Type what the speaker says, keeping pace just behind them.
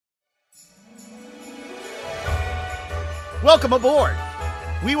Welcome aboard!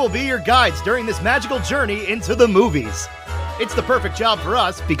 We will be your guides during this magical journey into the movies. It's the perfect job for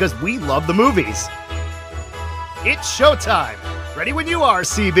us because we love the movies. It's showtime! Ready when you are,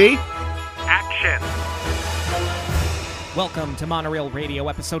 CB. Action! Welcome to Monorail Radio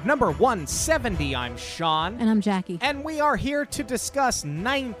episode number 170. I'm Sean. And I'm Jackie. And we are here to discuss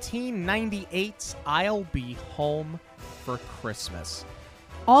 1998's I'll Be Home for Christmas.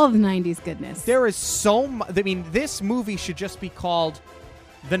 All of the 90s goodness. There is so much. I mean, this movie should just be called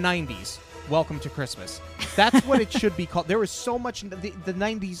The 90s. Welcome to Christmas. That's what it should be called. There is so much. The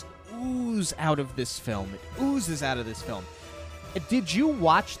 90s ooze out of this film. It oozes out of this film. Did you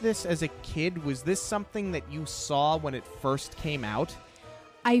watch this as a kid? Was this something that you saw when it first came out?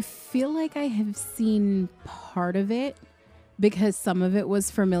 I feel like I have seen part of it because some of it was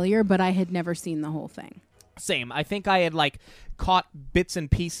familiar, but I had never seen the whole thing. Same. I think I had caught bits and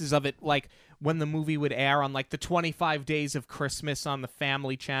pieces of it when the movie would air on the 25 Days of Christmas on the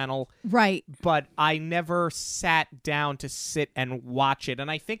Family Channel. Right. But I never sat down to sit and watch it. And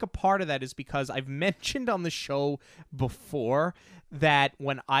I think a part of that is because I've mentioned on the show before that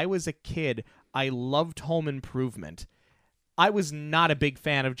when I was a kid, I loved Home Improvement. I was not a big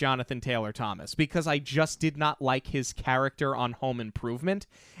fan of Jonathan Taylor Thomas because I just did not like his character on Home Improvement.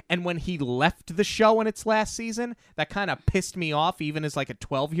 And when he left the show in its last season, that kind of pissed me off even as a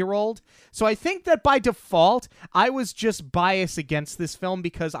 12-year-old. So I think that by default, I was just biased against this film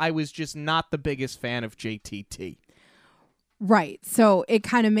because I was just not the biggest fan of JTT. Right. So it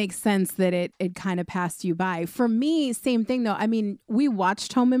kind of makes sense that it kind of passed you by. For me, same thing though. I mean, we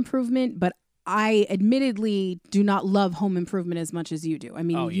watched Home Improvement, but I admittedly do not love Home Improvement as much as you do. I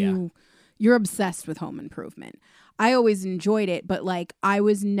mean, you're obsessed with Home Improvement. I always enjoyed it, but I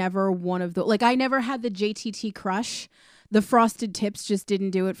was never one of the I never had the JTT crush. The Frosted Tips just didn't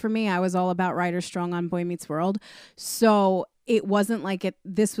do it for me. I was all about Ryder Strong on Boy Meets World. So it wasn't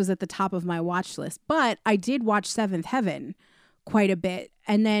this was at the top of my watch list, but I did watch Seventh Heaven quite a bit.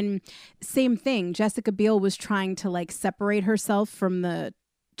 And then same thing, Jessica Biel was trying to separate herself from the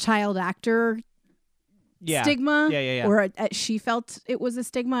child actor stigma. Yeah. Or she felt it was a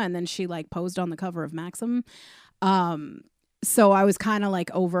stigma, and then she posed on the cover of Maxim. So I was kind of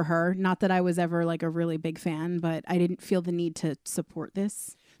over her. Not that I was ever a really big fan, but I didn't feel the need to support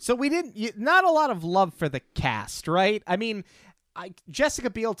this. So we not a lot of love for the cast, right? I mean, Jessica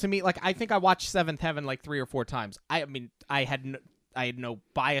Biel to me, I think I watched Seventh Heaven 3 or 4 times. I mean, I had no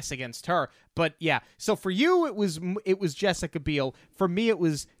bias against her, but yeah. So for you, it was Jessica Biel. For me, it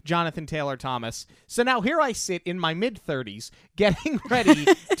was Jonathan Taylor Thomas. So now here I sit in my mid-30s, getting ready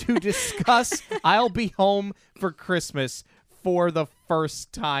to discuss I'll Be Home for Christmas for the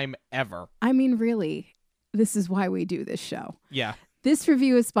first time ever. I mean, really, this is why we do this show. Yeah. This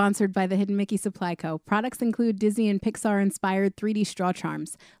review is sponsored by the Hidden Mickey Supply Co. Products include Disney and Pixar-inspired 3D straw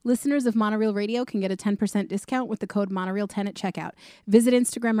charms. Listeners of Monorail Radio can get a 10% discount with the code Monorail10 at checkout. Visit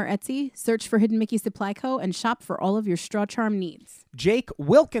Instagram or Etsy, search for Hidden Mickey Supply Co., and shop for all of your straw charm needs. Jake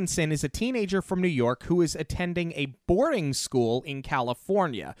Wilkinson is a teenager from New York who is attending a boarding school in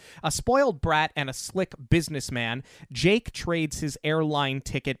California. A spoiled brat and a slick businessman, Jake trades his airline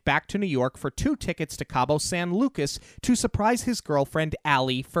ticket back to New York for 2 tickets to Cabo San Lucas to surprise his girlfriend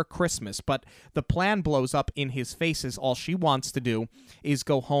Allie for Christmas. But the plan blows up in his face as all she wants to do is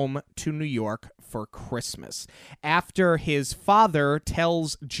go home to New York for Christmas. After his father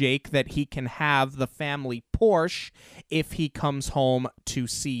tells Jake that he can have the family Porsche if he comes home to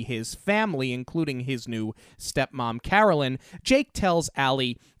see his family, including his new stepmom, Carolyn, Jake tells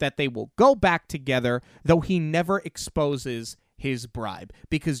Allie that they will go back together, though he never exposes his bribe,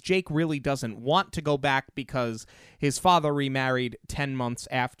 because Jake really doesn't want to go back because his father remarried 10 months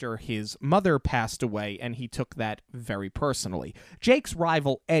after his mother passed away, and he took that very personally. Jake's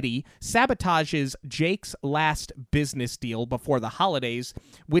rival, Eddie, sabotages Jake's last business deal before the holidays,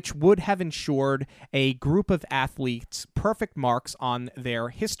 which would have ensured a group of athletes perfect marks on their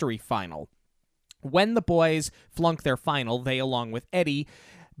history final. When the boys flunk their final, they, along with Eddie,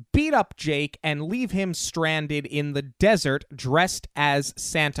 beat up Jake and leave him stranded in the desert dressed as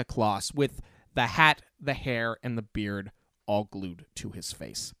Santa Claus with the hat, the hair, and the beard all glued to his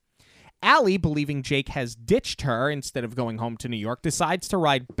face. Allie, believing Jake has ditched her instead of going home to New York, decides to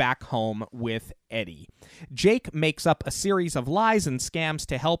ride back home with Eddie. Jake makes up a series of lies and scams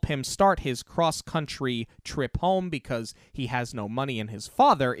to help him start his cross-country trip home because he has no money and his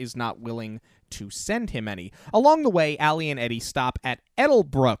father is not willing to send him any. Along the way, Allie and Eddie stop at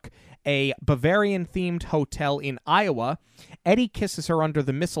Edelbrook, a Bavarian-themed hotel in Iowa. Eddie kisses her under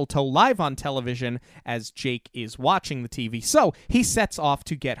the mistletoe live on television as Jake is watching the TV, so he sets off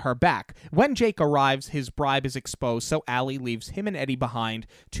to get her back. When Jake arrives, his bribe is exposed, so Allie leaves him and Eddie behind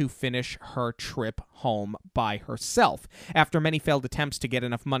to finish her trip home by herself. After many failed attempts to get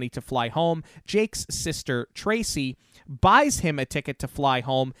enough money to fly home, Jake's sister, Tracy, buys him a ticket to fly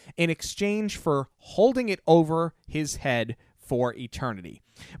home in exchange for holding it over his head for eternity.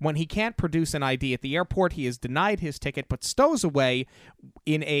 When he can't produce an ID at the airport, he is denied his ticket but stows away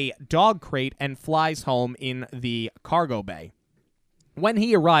in a dog crate and flies home in the cargo bay. When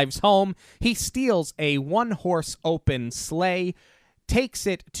he arrives home, he steals a one-horse open sleigh, takes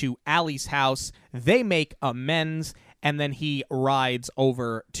it to Allie's house, they make amends, and then he rides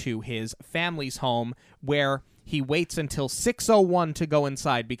over to his family's home where he waits until 6:01 to go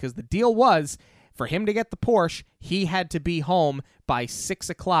inside because the deal was, for him to get the Porsche, he had to be home by 6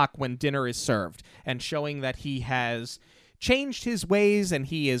 o'clock when dinner is served, and showing that he has changed his ways and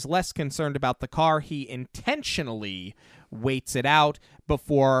he is less concerned about the car, he intentionally waits it out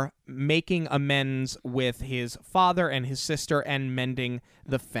before making amends with his father and his sister and mending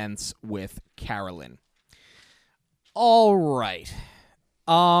the fence with Carolyn. All right.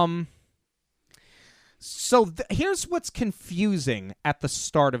 So here's what's confusing at the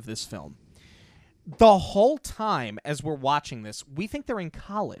start of this film. The whole time as we're watching this, we think they're in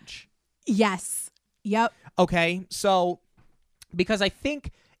college. Yes. Yep. Okay, so because I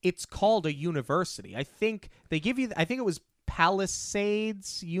think it's called a university. I think they give you. I think it was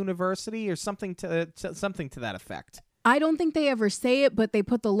Palisades University or something to that effect. I don't think they ever say it, but they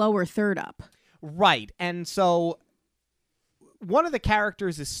put the lower third up. Right, and so one of the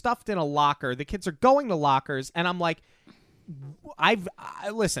characters is stuffed in a locker. The kids are going to lockers, and I'm like,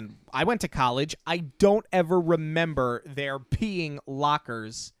 listen, I went to college. I don't ever remember there being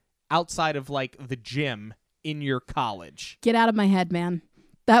lockers outside of like the gym in your college. Get out of my head, man.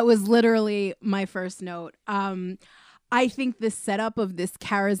 That was literally my first note. I think the setup of this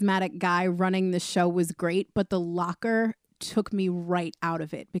charismatic guy running the show was great, but the locker took me right out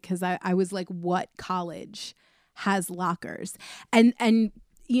of it because I was like, what college has lockers? And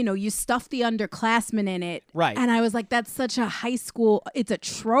you know, you stuff the underclassmen in it. Right. And I was like, that's such a high school, it's a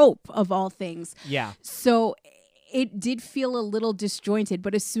trope of all things. Yeah. So it did feel a little disjointed,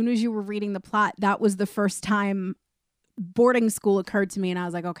 but as soon as you were reading the plot, that was the first time boarding school occurred to me, and I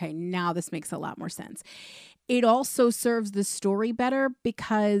was like, okay, now this makes a lot more sense. It also serves the story better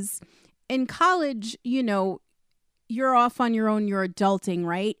because in college, you know, you're off on your own, you're adulting,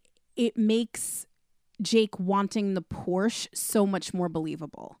 right? It makes Jake wanting the Porsche so much more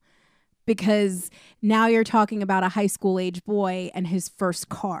believable because now you're talking about a high school age boy and his first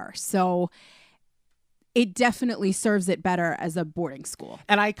car. So it definitely serves it better as a boarding school.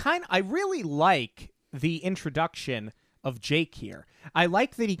 And I really like the introduction of Jake here. I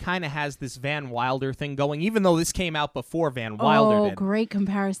like that he kind of has this Van Wilder thing going, even though this came out before Van Wilder did. Oh, great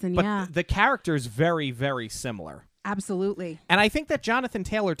comparison, but yeah. the character is very, very similar. Absolutely. And I think that Jonathan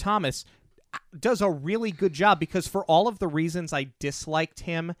Taylor Thomas does a really good job because for all of the reasons I disliked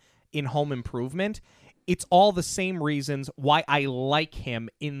him in Home Improvement, it's all the same reasons why I like him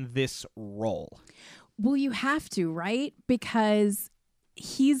in this role. Well, you have to, right? Because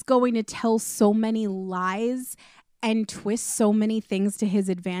he's going to tell so many lies and twist so many things to his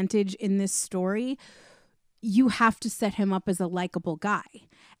advantage in this story. You have to set him up as a likable guy.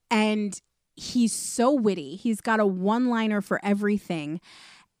 And he's so witty. He's got a one-liner for everything.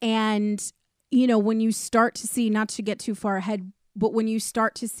 And, you know, when you start to see, not to get too far ahead, but when you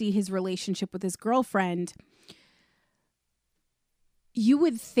start to see his relationship with his girlfriend, you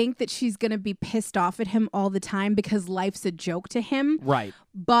would think that she's going to be pissed off at him all the time because life's a joke to him. Right.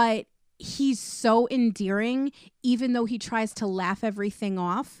 But he's so endearing, even though he tries to laugh everything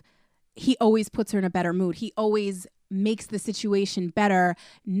off, he always puts her in a better mood. He always makes the situation better,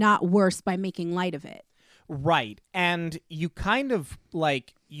 not worse by making light of it. Right. And you kind of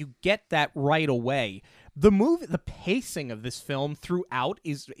like, you get that right away. The pacing of this film throughout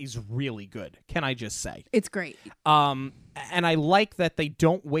is really good. Can I just say? It's great. And I like that they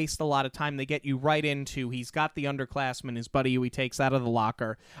don't waste a lot of time. They get you right into, he's got the underclassman, his buddy who he takes out of the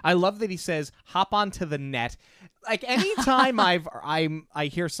locker. I love that he says, hop onto the net. Like anytime I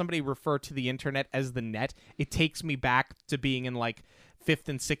hear somebody refer to the internet as the net, it takes me back to being in like 5th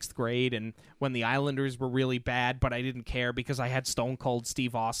and 6th grade and when the Islanders were really bad, but I didn't care because I had Stone Cold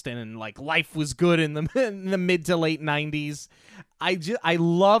Steve Austin and like life was good in the mid to late 90s. I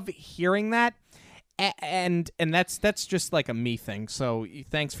love hearing that. And that's just like a me thing. So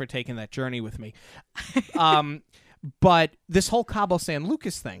thanks for taking that journey with me. But this whole Cabo San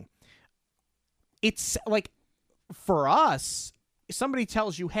Lucas thing, it's like, for us, if somebody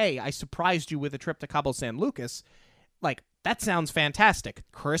tells you, hey, I surprised you with a trip to Cabo San Lucas, like, that sounds fantastic.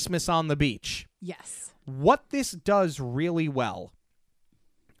 Christmas on the beach. Yes. What this does really well,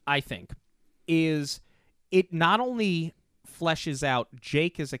 I think, is it not only fleshes out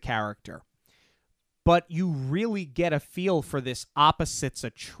Jake as a character, but you really get a feel for this opposites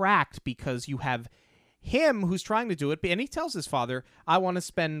attract, because you have him who's trying to do it, and he tells his father, I want to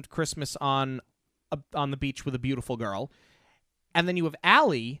spend Christmas on the beach with a beautiful girl. And then you have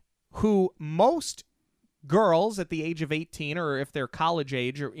Allie, who most girls at the age of 18, or if they're college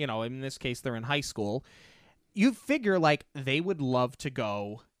age, or, in this case, they're in high school, you figure, like, they would love to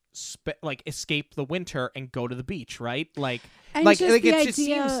go, escape the winter and go to the beach, right?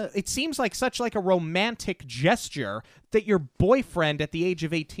 It seems like such like a romantic gesture that your boyfriend at the age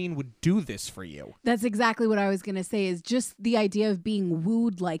of 18 would do this for you. That's exactly what I was going to say, is just the idea of being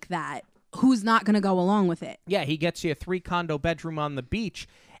wooed like that. Who's not going to go along with it? Yeah, he gets you a 3-condo bedroom on the beach,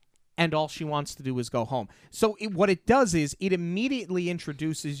 and all she wants to do is go home. So what it does is it immediately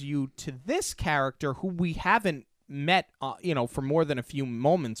introduces you to this character who we haven't met, for more than a few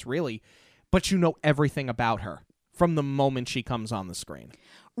moments, really, but you know everything about her from the moment she comes on the screen.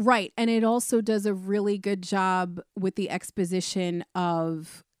 Right, and it also does a really good job with the exposition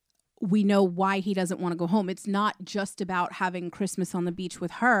of, we know why he doesn't want to go home. It's not just about having Christmas on the beach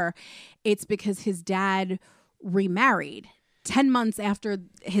with her. It's because his dad remarried 10 months after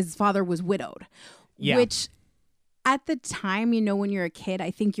his father was widowed. Yeah. Which at the time, when you're a kid,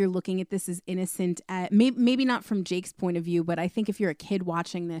 I think you're looking at this as innocent. Maybe not from Jake's point of view, but I think if you're a kid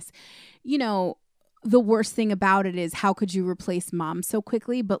watching this, the worst thing about it is, how could you replace mom so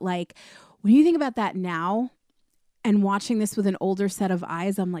quickly? But like, when you think about that now, and watching this with an older set of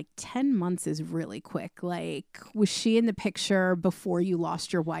eyes, I'm like, 10 months is really quick. Like, was she in the picture before you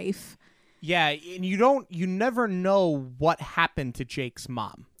lost your wife? Yeah, and you never know what happened to Jake's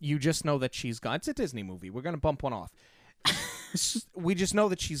mom. You just know that she's gone. It's a Disney movie. We're going to bump one off. We just know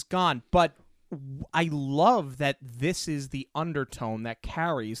that she's gone. But I love that this is the undertone that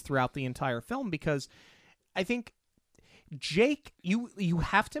carries throughout the entire film, because I think Jake, you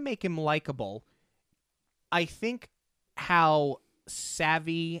have to make him likable. I think how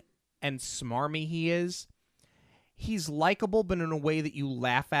savvy and smarmy he is, he's likable, but in a way that you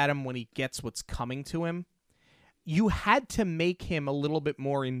laugh at him when he gets what's coming to him. You had to make him a little bit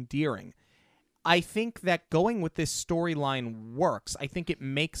more endearing. I think that going with this storyline works. I think it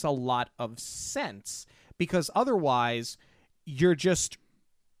makes a lot of sense, because otherwise you're just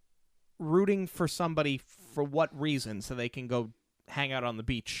rooting for somebody for what reason, so they can go hang out on the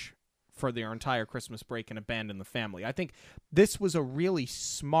beach for their entire Christmas break and abandon the family. I think this was a really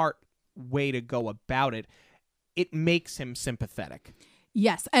smart way to go about it. It makes him sympathetic.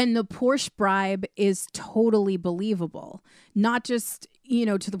 Yes, and the Porsche bribe is totally believable. Not just,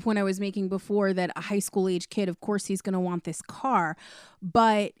 to the point I was making before, that a high school age kid, of course he's going to want this car,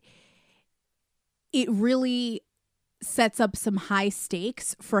 but it really sets up some high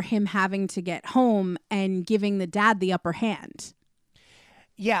stakes for him having to get home and giving the dad the upper hand.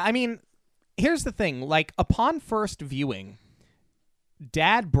 Yeah, I mean, here's the thing. Like, upon first viewing,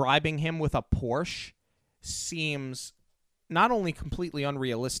 dad bribing him with a Porsche seems not only completely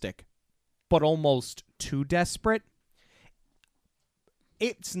unrealistic, but almost too desperate.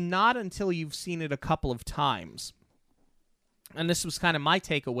 It's not until you've seen it a couple of times, and this was kind of my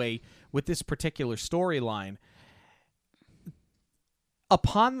takeaway with this particular storyline.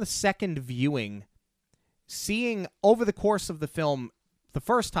 Upon the second viewing, seeing over the course of the film, the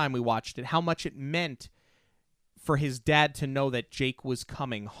first time we watched it, how much it meant for his dad to know that Jake was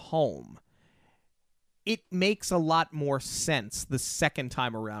coming home, it makes a lot more sense the second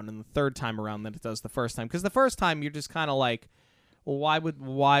time around and the third time around than it does the first time. Because the first time you're just kind of like, well,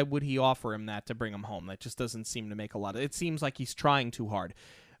 why would he offer him that to bring him home? That just doesn't seem to make a lot of... It seems like he's trying too hard.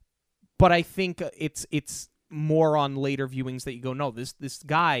 But I think it's more on later viewings that you go, no, this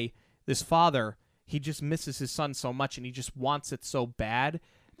guy, this father, he just misses his son so much, and he just wants it so bad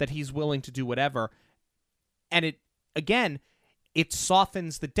that he's willing to do whatever. And it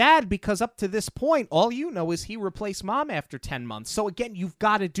softens the dad, because up to this point, all you know is he replaced mom after 10 months. So again, you've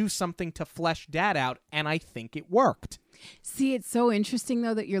got to do something to flesh dad out, and I think it worked. See, it's so interesting,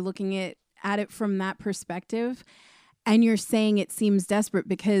 though, that you're looking at it from that perspective, and you're saying it seems desperate,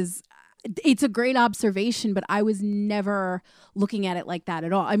 because it's a great observation, but I was never looking at it like that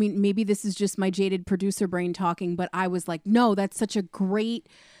at all. I mean, maybe this is just my jaded producer brain talking, but I was like, no, that's such a great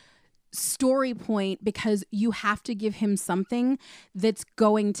story point, because you have to give him something that's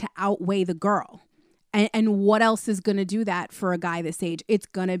going to outweigh the girl. And what else is going to do that for a guy this age? It's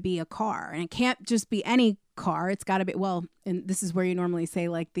going to be a car. And it can't just be any car. It's got to be, well, and this is where you normally say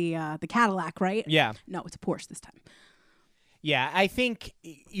like the Cadillac, right? Yeah. No, it's a Porsche this time. Yeah, I think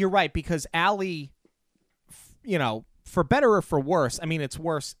you're right, because Allie, you know, for better or for worse, I mean, it's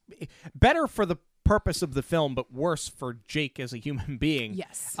worse. Better for the purpose of the film, but worse for Jake as a human being.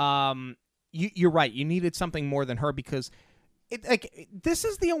 Yes. You're right. You needed something more than her, because this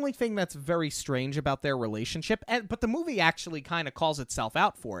is the only thing that's very strange about their relationship, but the movie actually kind of calls itself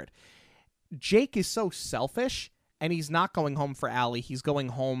out for it. Jake is so selfish, and he's not going home for Allie. He's going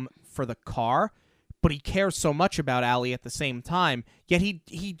home for the car, but he cares so much about Allie at the same time, yet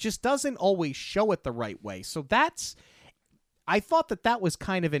he just doesn't always show it the right way. So I thought that was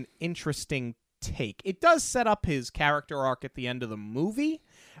kind of an interesting take. It does set up his character arc at the end of the movie,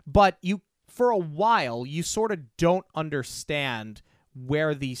 but for a while, you sort of don't understand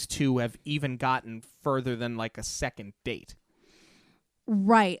where these two have even gotten further than like a second date.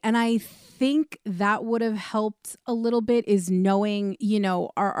 Right. And I think that would have helped a little bit, is knowing, you know,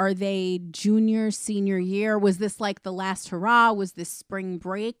 are they junior, senior year? Was this like the last hurrah? Was this spring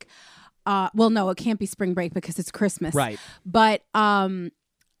break? Well, no, it can't be spring break because it's Christmas. Right. But the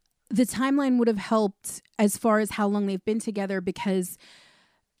timeline would have helped as far as how long they've been together, because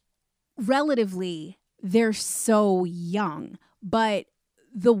relatively they're so young. But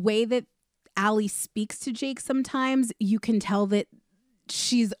the way that Allie speaks to Jake sometimes, you can tell that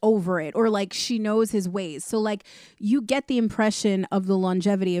she's over it, or like she knows his ways. So like you get the impression of the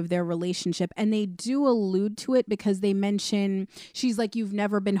longevity of their relationship, and they do allude to it because they mention, she's like, you've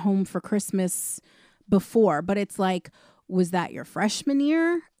never been home for Christmas before, but it's like, was that your freshman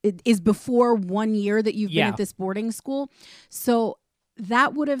year? It is before 1 year that you've been at this boarding school. So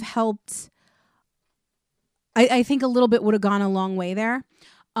that would have helped. I think a little bit would have gone a long way there.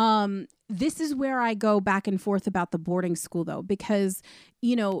 This is where I go back and forth about the boarding school, though, because,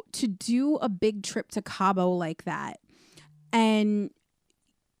 you know, to do a big trip to Cabo like that, and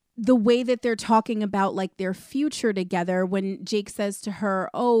the way that they're talking about like their future together, when Jake says to her,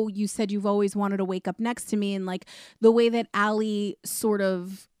 oh, you said you've always wanted to wake up next to me. And like the way that Allie sort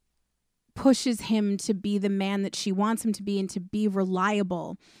of pushes him to be the man that she wants him to be and to be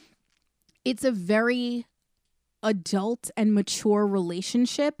reliable. It's a very adult and mature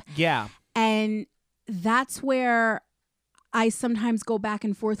relationship. Yeah. And that's where I sometimes go back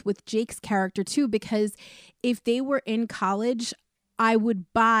and forth with Jake's character too, because if they were in college, I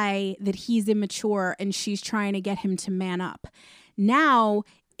would buy that he's immature and she's trying to get him to man up. Now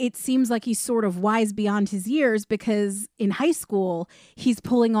it seems like he's sort of wise beyond his years, because in high school he's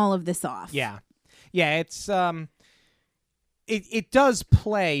pulling all of this off. Yeah. Yeah, it's it does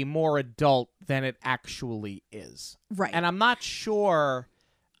play more adult than it actually is. Right. And I'm not sure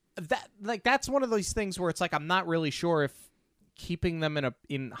that's one of those things where it's like, I'm not really sure if keeping them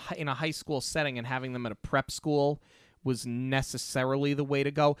in a high school setting and having them at a prep school was necessarily the way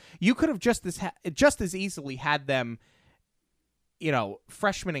to go. You could have just as easily had them, you know,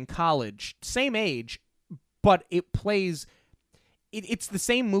 freshmen in college, same age, but it plays. It's the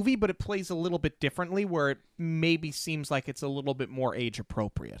same movie, but it plays a little bit differently, where it maybe seems like it's a little bit more age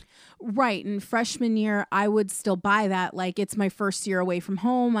appropriate. Right. And freshman year, I would still buy that. Like, it's my first year away from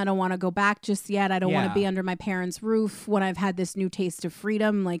home. I don't want to go back just yet. I don't want to be under my parents' roof when I've had this new taste of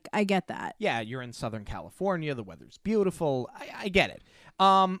freedom. Like, I get that. Yeah, you're in Southern California. The weather's beautiful. I get it.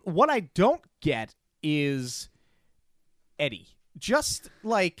 What I don't get is Eddie. Just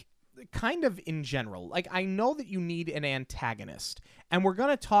like, kind of in general, like, I know that you need an antagonist, and we're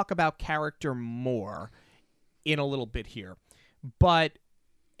going to talk about character more in a little bit here, but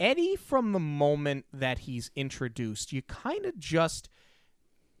Eddie, from the moment that he's introduced, you kind of just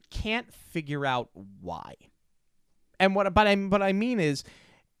can't figure out why. And what I mean is,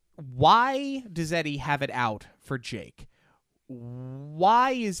 why does Eddie have it out for Jake?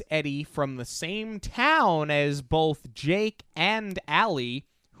 Why is Eddie from the same town as both Jake and Allie,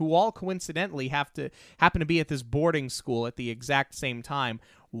 who all coincidentally happen to be at this boarding school at the exact same time?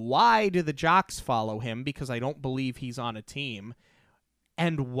 Why do the jocks follow him? Because I don't believe he's on a team.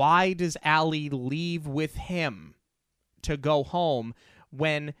 And why does Allie leave with him to go home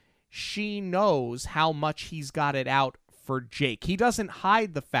when she knows how much he's got it out for Jake? He doesn't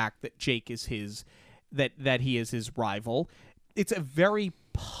hide the fact that Jake is that he is his rival. It's a very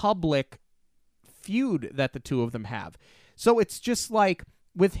public feud that the two of them have. So it's just like,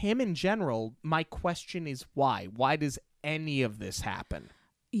 with him in general, my question is why? Why does any of this happen?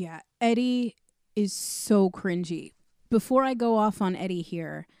 Yeah, Eddie is so cringy. Before I go off on Eddie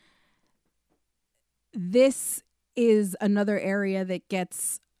here, this is another area that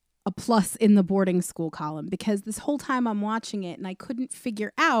gets a plus in the boarding school column, because this whole time I'm watching it and I couldn't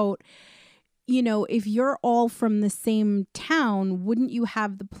figure out, you know, if you're all from the same town, wouldn't you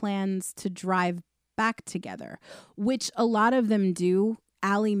have the plans to drive back together? Which a lot of them do.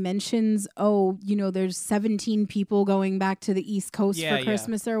 Allie mentions, oh, you know, there's 17 people going back to the East Coast for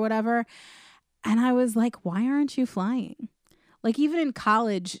Christmas or whatever. And I was like, why aren't you flying? Like, even in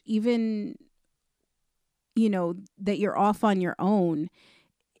college, even, you know, that you're off on your own,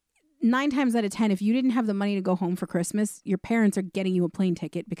 9 times out of 10, if you didn't have the money to go home for Christmas, your parents are getting you a plane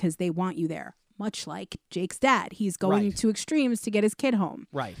ticket because they want you there. Much like Jake's dad. He's going to extremes to get his kid home.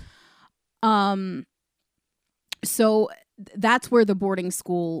 Right. So that's where the boarding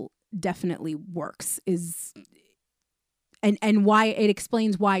school definitely works, is and why it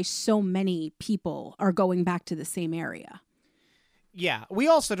explains why so many people are going back to the same area. Yeah. We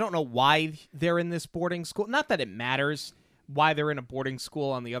also don't know why they're in this boarding school. Not that it matters why they're in a boarding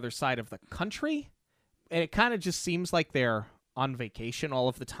school on the other side of the country. And it kind of just seems like they're on vacation all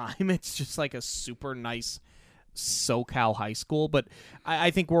of the time. It's just like a super nice SoCal high school. But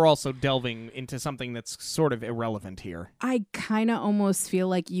I think we're also delving into something that's sort of irrelevant here. I kind of almost feel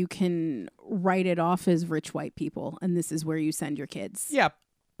like you can write it off as rich white people, and this is where you send your kids. Yeah,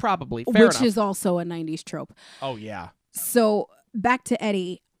 probably. Fair enough. Which is also a 90s trope. Oh, yeah. So back to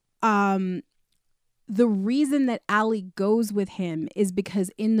Eddie. The reason that Allie goes with him is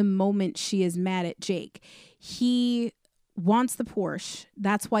because in the moment she is mad at Jake. He wants the Porsche.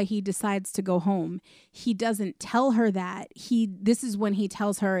 That's why he decides to go home. He doesn't tell her that. This is when he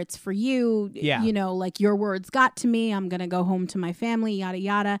tells her, it's for you. Yeah. You know, like, your words got to me. I'm going to go home to my family, yada,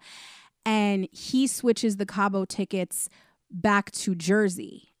 yada. And he switches the Cabo tickets back to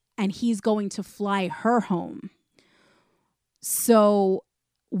Jersey, and he's going to fly her home. So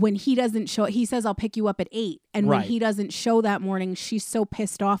when he doesn't show, he says, I'll pick you up at 8. And when he doesn't show that morning, she's so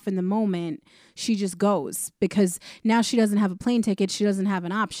pissed off in the moment, she just goes, because now she doesn't have a plane ticket. She doesn't have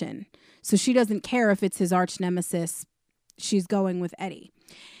an option. So she doesn't care if it's his arch nemesis. She's going with Eddie.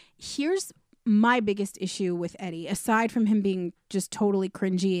 Here's my biggest issue with Eddie, aside from him being just totally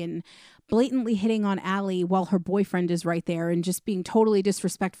cringy and blatantly hitting on Allie while her boyfriend is right there and just being totally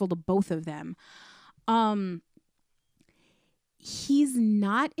disrespectful to both of them. He's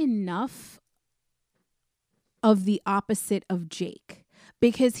not enough of the opposite of Jake,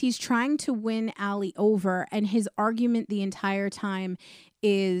 because he's trying to win Allie over, and his argument the entire time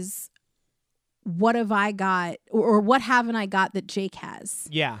is, what have I got, or what haven't I got that Jake has?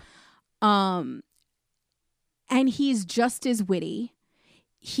 Yeah. And he's just as witty.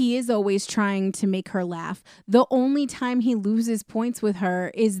 He is always trying to make her laugh. The only time he loses points with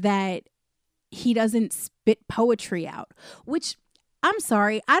her is that he doesn't spit poetry out, which, I'm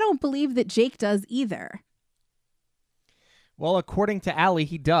sorry, I don't believe that Jake does either. Well, according to Allie,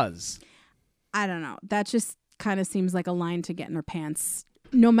 he does. I don't know. That just kind of seems like a line to get in her pants,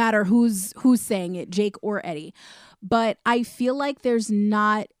 no matter who's saying it, Jake or Eddie. But I feel like there's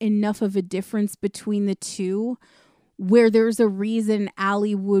not enough of a difference between the two where there's a reason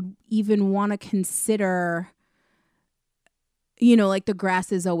Allie would even want to consider, you know, like, the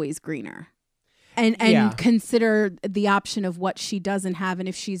grass is always greener. And consider the option of what she doesn't have. And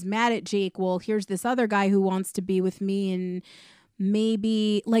if she's mad at Jake, well, here's this other guy who wants to be with me, and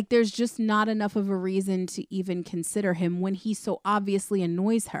maybe, like, there's just not enough of a reason to even consider him when he so obviously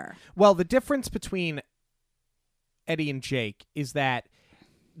annoys her. Well, the difference between Eddie and Jake is that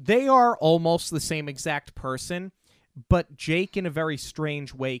they are almost the same exact person, but Jake, in a very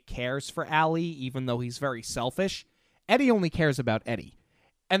strange way, cares for Allie, even though he's very selfish. Eddie only cares about Eddie.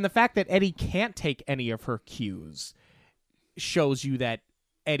 And the fact that Eddie can't take any of her cues shows you that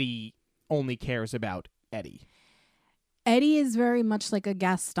Eddie only cares about Eddie. Eddie is very much like a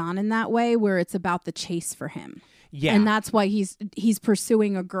Gaston in that way, where it's about the chase for him. Yeah. And that's why he's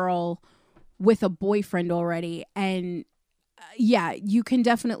pursuing a girl with a boyfriend already. And yeah, you can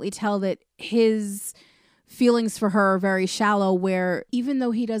definitely tell that his feelings for her are very shallow, where even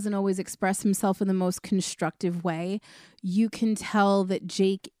though he doesn't always express himself in the most constructive way, you can tell that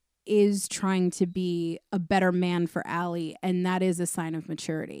Jake is trying to be a better man for Allie, and that is a sign of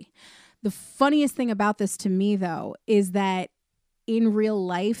maturity. The funniest thing about this to me, though, is that in real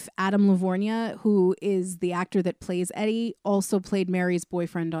life, Adam Lavorgna, who is the actor that plays Eddie, also played Mary's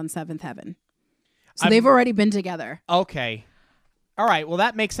boyfriend on Seventh Heaven. So they've already been together. Okay. All right. Well,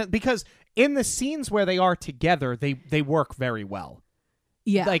 that makes sense, because in the scenes where they are together, they work very well.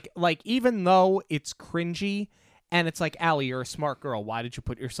 Yeah. Like even though it's cringy and it's like, Allie, you're a smart girl, why did you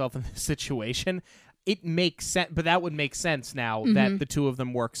put yourself in this situation? It makes sense, but that would make sense now that the two of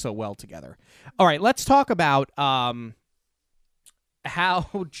them work so well together. All right, let's talk about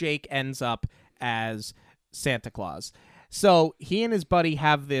how Jake ends up as Santa Claus. So he and his buddy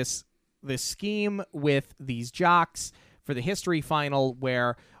have this scheme with these jocks for the history final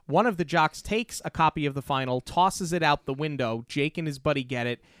where one of the jocks takes a copy of the final, tosses it out the window. Jake and his buddy get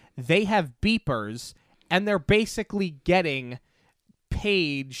it. They have beepers, and they're basically getting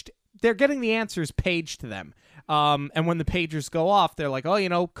paged. They're getting the answers paged to them. And when the pagers go off, they're like,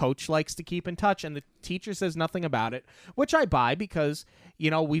 oh, coach likes to keep in touch. And the teacher says nothing about it, which I buy because,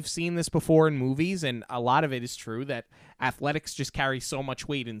 we've seen this before in movies. And a lot of it is true that athletics just carry so much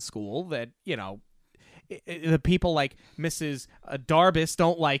weight in school that, the people like Mrs. Darbus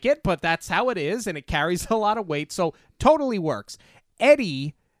don't like it, but that's how it is. And it carries a lot of weight. So totally works.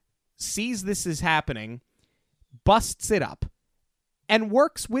 Eddie sees this is happening, busts it up, and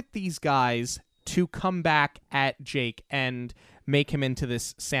works with these guys to come back at Jake and make him into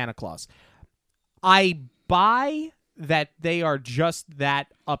this Santa Claus. I buy that they are just that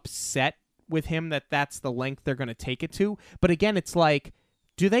upset with him that that's the length they're going to take it to. But again, it's like,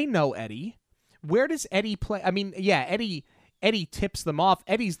 do they know Eddie? Where does Eddie play? I mean, yeah, Eddie tips them off.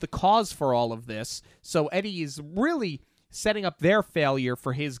 Eddie's the cause for all of this. So Eddie is really setting up their failure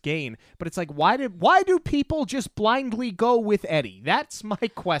for his gain. But it's like, why do people just blindly go with Eddie? That's my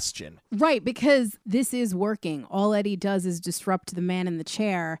question. Right, because this is working. All Eddie does is disrupt the man in the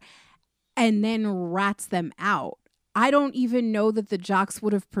chair and then rats them out. I don't even know that the jocks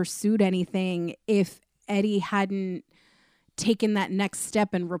would have pursued anything if Eddie hadn't taken that next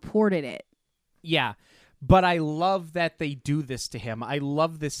step and reported it. Yeah, but I love that they do this to him. I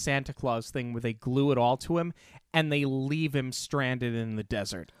love this Santa Claus thing where they glue it all to him and they leave him stranded in the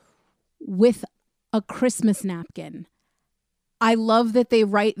desert. With a Christmas napkin. I love that they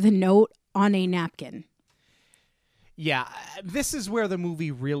write the note on a napkin. Yeah, this is where the movie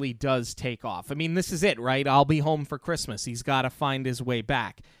really does take off. I mean, this is it, right? I'll be home for Christmas. He's got to find his way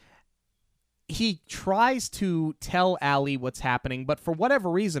back. He tries to tell Allie what's happening, but for whatever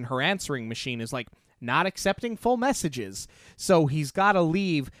reason, her answering machine is like not accepting full messages. So he's got to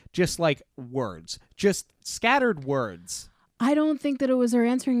leave just like words, just scattered words. I don't think that it was her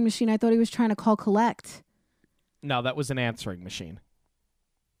answering machine. I thought he was trying to call collect. No, that was an answering machine.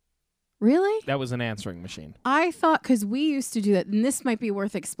 Really? That was an answering machine. I thought, because we used to do that, and this might be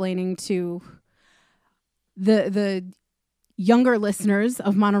worth explaining to the younger listeners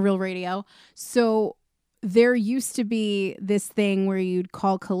of Monorail Radio. So there used to be this thing where you'd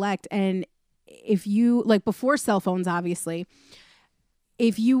call collect, and if you, like before cell phones, obviously,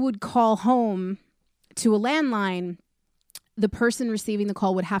 if you would call home to a landline, the person receiving the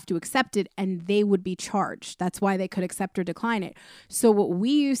call would have to accept it and they would be charged. That's why they could accept or decline it. So what we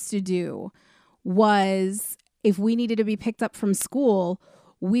used to do was if we needed to be picked up from school,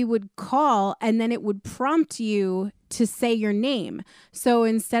 we would call and then it would prompt you to say your name. So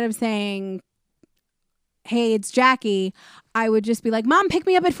instead of saying, hey, it's Jackie, I would just be like, Mom, pick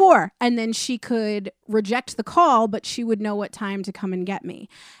me up at 4. And then she could reject the call, but she would know what time to come and get me.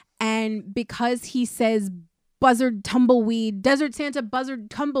 And because he says buzzard tumbleweed, Desert Santa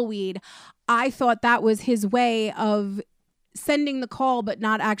buzzard tumbleweed, I thought that was his way of sending the call but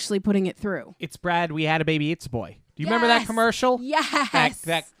not actually putting it through. It's Brad, we had a baby, it's a boy. Do you remember that commercial? Yes.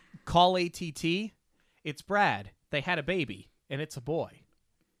 That call ATT? It's Brad, they had a baby, and it's a boy.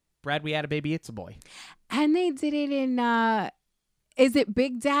 Brad, we had a baby, it's a boy. And they did it in, is it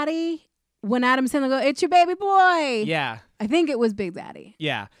Big Daddy? When Adam Sandler goes, it's your baby boy. Yeah. I think it was Big Daddy.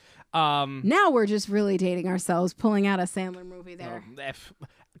 Yeah. Now we're just really dating ourselves, pulling out a Sandler movie there.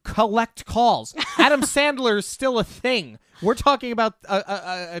 Collect calls. Adam Sandler's still a thing. We're talking about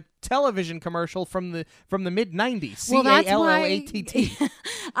a television commercial from the mid-90s. Well, CALLATT.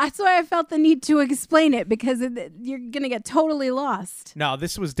 That's why I felt the need to explain it, because you're going to get totally lost. No,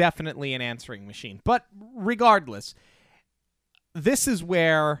 this was definitely an answering machine. But regardless, this is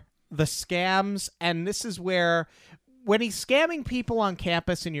where the scams, and this is where when he's scamming people on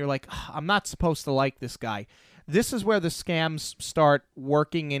campus and you're like, I'm not supposed to like this guy, this is where the scams start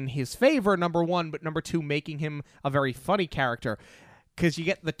working in his favor, number one, but number two, making him a very funny character, because you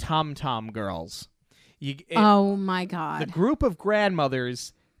get the Tom Tom girls. Oh, my God. The group of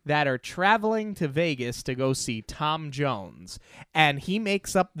grandmothers that are traveling to Vegas to go see Tom Jones. And he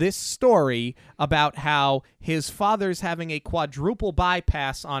makes up this story about how his father's having a quadruple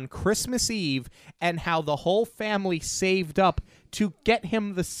bypass on Christmas Eve and how the whole family saved up to get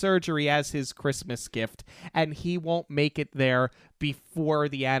him the surgery as his Christmas gift, and he won't make it there before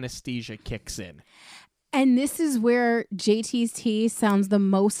the anesthesia kicks in. And this is where JT's T sounds the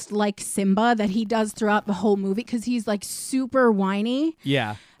most like Simba that he does throughout the whole movie, because he's like super whiny.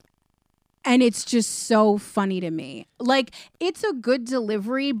 Yeah. And it's just so funny to me. Like, it's a good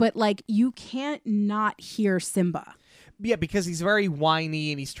delivery, but like you can't not hear Simba. Yeah, because he's very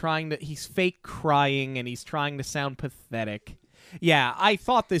whiny and he's fake crying and he's trying to sound pathetic. Yeah, I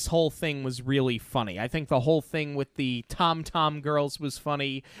thought this whole thing was really funny. I think the whole thing with the Tom Tom girls was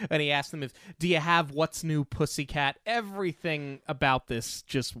funny. And he asked them do you have What's New Pussycat? Everything about this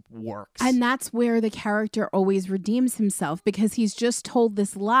just works. And that's where the character always redeems himself, because he's just told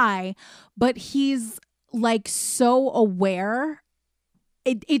this lie, but he's like so aware.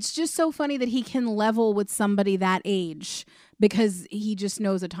 It's just so funny that he can level with somebody that age because he just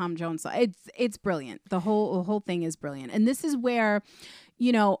knows a Tom Jones song. It's brilliant. The whole thing is brilliant. And this is where,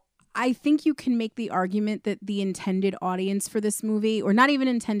 you know, I think you can make the argument that the intended audience for this movie, or not even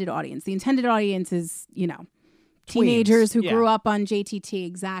intended audience, the intended audience is, you know, teenagers who grew up on JTT.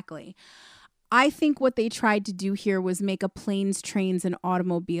 Exactly. I think what they tried to do here was make a Planes, Trains, and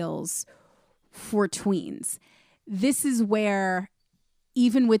Automobiles for tweens. This is where,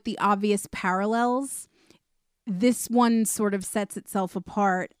 even with the obvious parallels, this one sort of sets itself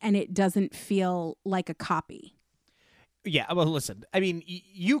apart and it doesn't feel like a copy. Yeah, well, listen, I mean,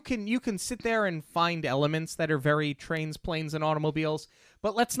 you can sit there and find elements that are very Trains, Planes, and Automobiles,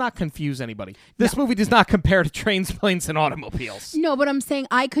 but let's not confuse anybody. This movie does not compare to Trains, Planes, and Automobiles. No, but I'm saying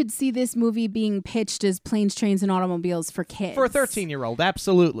I could see this movie being pitched as Planes, Trains, and Automobiles for kids. For a 13-year-old,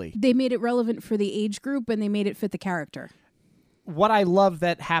 absolutely. They made it relevant for the age group and they made it fit the character. What I love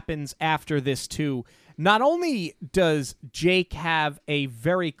that happens after this, too, not only does Jake have a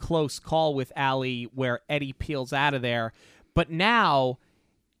very close call with Allie where Eddie peels out of there, but now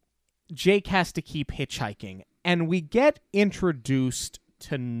Jake has to keep hitchhiking. And we get introduced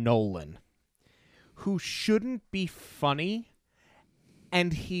to Nolan, who shouldn't be funny,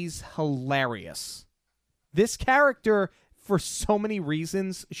 and he's hilarious. This character, for so many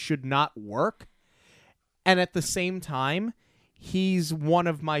reasons, should not work. And at the same time, he's one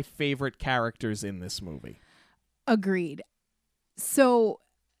of my favorite characters in this movie. Agreed. So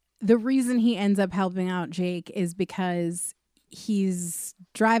the reason he ends up helping out Jake is because he's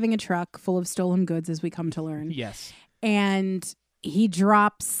driving a truck full of stolen goods, as we come to learn. Yes. And he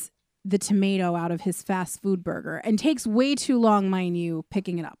drops the tomato out of his fast food burger and takes way too long, mind you,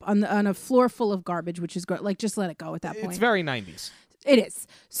 picking it up on a floor full of garbage, which is like, just let it go at that point. It's very 90s. It is.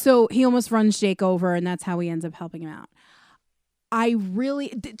 So he almost runs Jake over, and that's how he ends up helping him out. I really,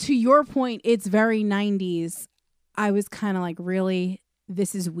 to your point, it's very 90s. I was kind of like, really,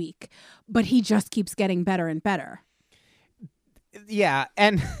 this is weak. But he just keeps getting better and better. Yeah,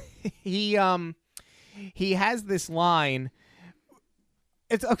 and he has this line.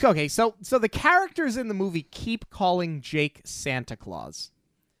 It's okay. So the characters in the movie keep calling Jake Santa Claus.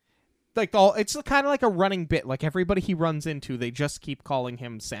 Like it's kind of like a running bit. Like everybody he runs into, they just keep calling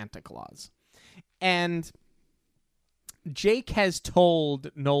him Santa Claus. And Jake has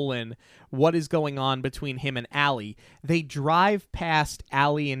told Nolan what is going on between him and Allie. They drive past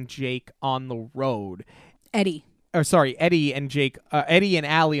Allie and Jake on the road. Eddie and Jake, Eddie and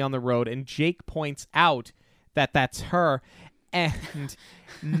Allie on the road, and Jake points out that that's her. And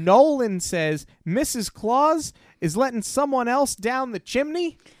Nolan says, Mrs. Claus is letting someone else down the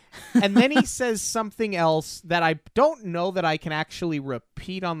chimney? And then he says something else that I don't know that I can actually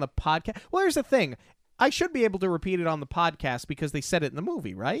repeat on the podcast. Well, here's the thing. I should be able to repeat it on the podcast because they said it in the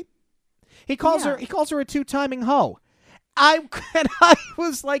movie, right? He calls her a two-timing hoe. I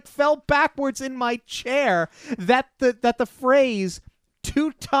was like fell backwards in my chair that the phrase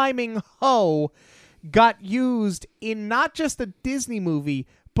two-timing hoe got used in not just a Disney movie,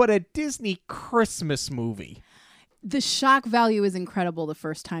 but a Disney Christmas movie. The shock value is incredible the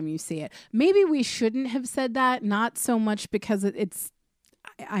first time you see it. Maybe we shouldn't have said that, not so much because it's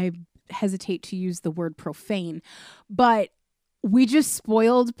I hesitate to use the word profane, but we just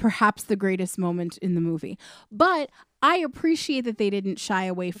spoiled perhaps the greatest moment in the movie. But I appreciate that they didn't shy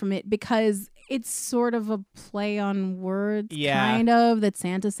away from it because it's sort of a play on words, kind of, that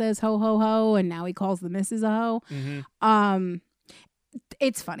Santa says ho, ho, ho, and now he calls the missus a hoe. Mm-hmm.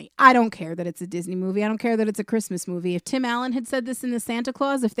 It's funny. I don't care that it's a Disney movie. I don't care that it's a Christmas movie. If Tim Allen had said this in the Santa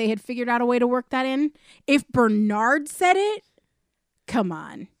Claus, if they had figured out a way to work that in, if Bernard said it, come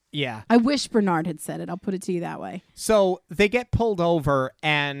on. Yeah. I wish Bernard had said it. I'll put it to you that way. So they get pulled over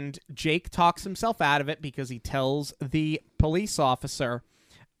and Jake talks himself out of it because he tells the police officer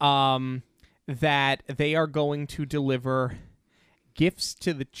that they are going to deliver gifts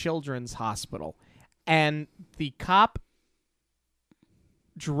to the children's hospital. And the cop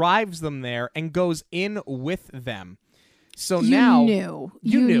drives them there and goes in with them. So you now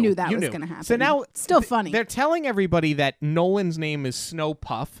you knew that was going to happen. So now still funny. They're telling everybody that Nolan's name is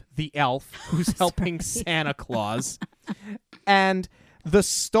Snowpuff, the elf who's helping Santa Claus, and the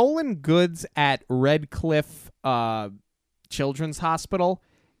stolen goods at Red Cliff Children's Hospital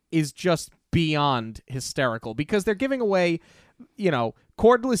is just beyond hysterical because they're giving away,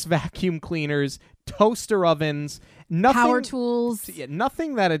 cordless vacuum cleaners, toaster ovens, power tools,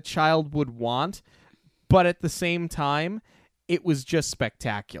 nothing that a child would want. But at the same time, it was just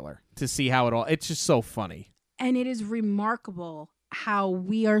spectacular to see how it's just so funny. And it is remarkable how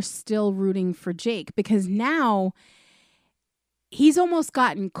we are still rooting for Jake because now he's almost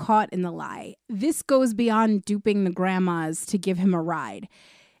gotten caught in the lie. This goes beyond duping the grandmas to give him a ride.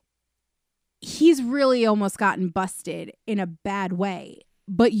 He's really almost gotten busted in a bad way,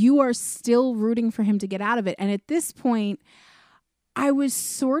 but you are still rooting for him to get out of it. And at this point, I was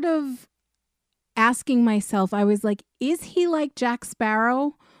sort of asking myself, I was like, is he like Jack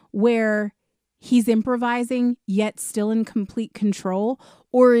Sparrow where he's improvising yet still in complete control?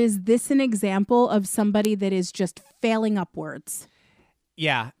 Or is this an example of somebody that is just failing upwards?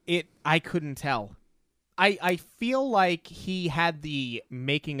 Yeah, I couldn't tell. I feel like he had the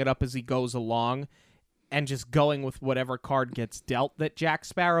making it up as he goes along and just going with whatever card gets dealt that Jack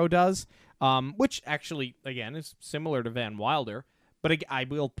Sparrow does, which actually, again, is similar to Van Wilder. But I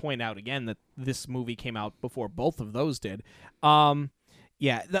will point out again that this movie came out before both of those did.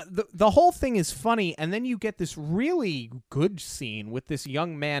 Yeah, the whole thing is funny, and then you get this really good scene with this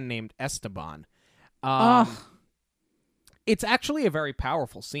young man named Esteban. It's actually a very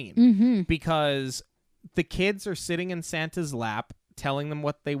powerful scene because the kids are sitting in Santa's lap telling them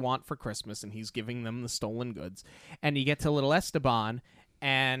what they want for Christmas, and he's giving them the stolen goods. And you get to little Esteban,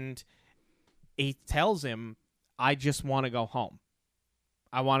 and he tells him, I just want to go home.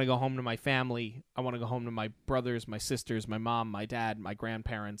 I want to go home to my family. I want to go home to my brothers, my sisters, my mom, my dad, my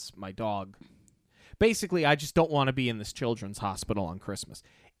grandparents, my dog. Basically, I just don't want to be in this children's hospital on Christmas.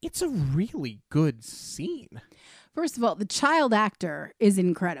 It's a really good scene. First of all, the child actor is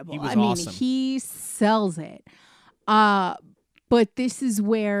incredible. He was awesome. He sells it. But this is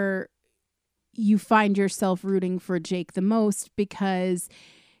where you find yourself rooting for Jake the most because,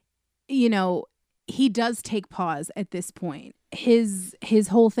 he does take pause at this point. His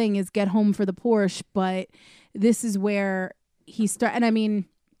whole thing is get home for the Porsche, but this is where he starts. And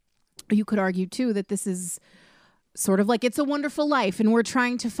you could argue too that this is sort of like It's a Wonderful Life, and we're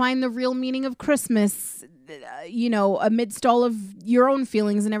trying to find the real meaning of Christmas, amidst all of your own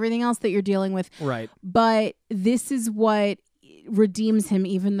feelings and everything else that you're dealing with. Right. But this is what redeems him,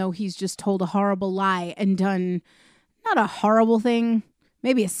 even though he's just told a horrible lie and done not a horrible thing,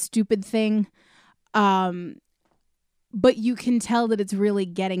 maybe a stupid thing. But you can tell that it's really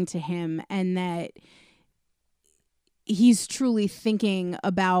getting to him and that he's truly thinking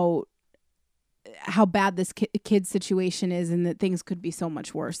about how bad this kid's situation is and that things could be so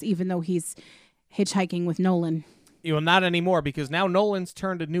much worse, even though he's hitchhiking with Nolan. Not anymore, because now Nolan's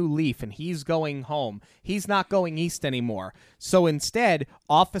turned a new leaf and he's going home. He's not going east anymore. So instead,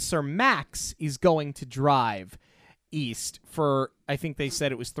 Officer Max is going to drive east for, I think they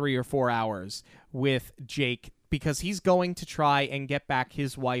said it was 3 or 4 hours with Jake, because he's going to try and get back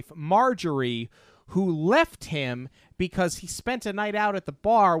his wife, Marjorie, who left him because he spent a night out at the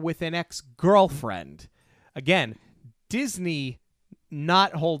bar with an ex-girlfriend. Again, Disney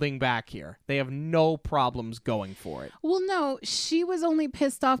not holding back here. They have no problems going for it. Well, no, she was only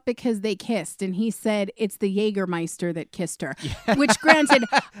pissed off because they kissed, and he said it's the Jägermeister that kissed her, which granted...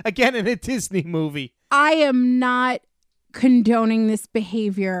 Again, in a Disney movie. I am not condoning this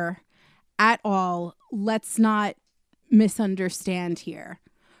behavior at all. Let's not misunderstand here.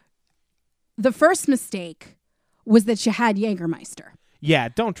 The first mistake was that you had Jägermeister. Yeah,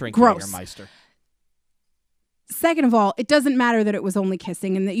 don't drink Gross. Jägermeister. Second of all, it doesn't matter that it was only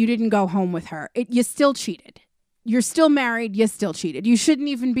kissing and that you didn't go home with her. You still cheated. You're still married. You still cheated. You shouldn't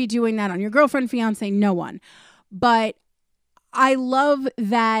even be doing that on your girlfriend, fiance, no one. But I love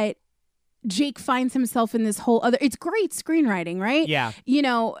that Jake finds himself in this whole other... It's great screenwriting, right? Yeah.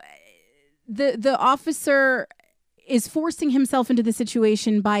 The officer is forcing himself into the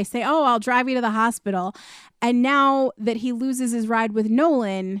situation by saying, oh, I'll drive you to the hospital. And now that he loses his ride with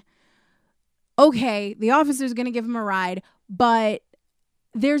Nolan, okay, the officer's going to give him a ride, but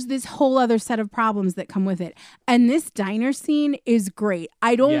there's this whole other set of problems that come with it. And this diner scene is great.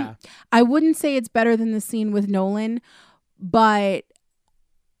 I wouldn't say it's better than the scene with Nolan, but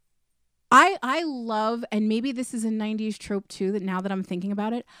I love, and maybe this is a 90s trope too, that now that I'm thinking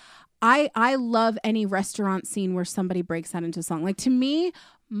about it, I love any restaurant scene where somebody breaks out into song. Like, to me,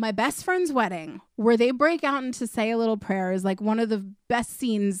 My Best Friend's Wedding, where they break out into Say a Little Prayer, is like one of the best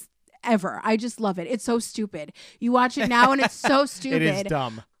scenes ever. I just love it. It's so stupid. You watch it now and it's so stupid. It is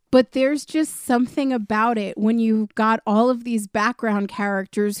dumb. But there's just something about it when you've got all of these background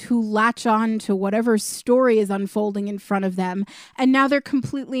characters who latch on to whatever story is unfolding in front of them. And now they're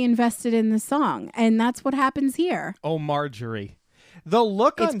completely invested in the song. And that's what happens here. Oh, Marjorie. The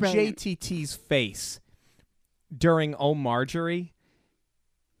look It's on brilliant. JTT's face during Oh, Marjorie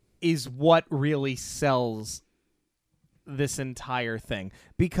is what really sells this entire thing.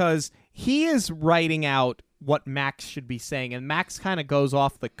 Because he is writing out what Max should be saying, and Max kind of goes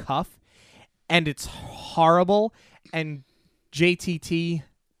off the cuff, and it's horrible. And JTT,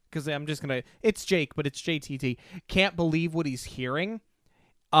 because I'm just gonna, it's Jake, but it's JTT, can't believe what he's hearing.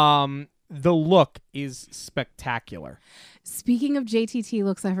 The look is spectacular. Speaking of JTT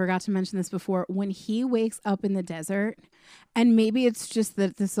looks, I forgot to mention this before. When he wakes up in the desert, and maybe it's just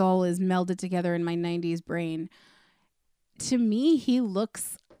that this all is melded together in my 90s brain, to me, he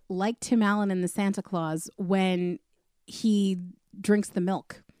looks like Tim Allen in the Santa Claus when he drinks the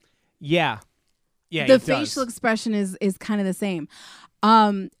milk. Yeah. Yeah, The he facial does. expression is kind of the same.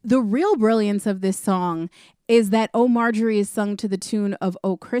 The real brilliance of this song is that Oh Marjorie is sung to the tune of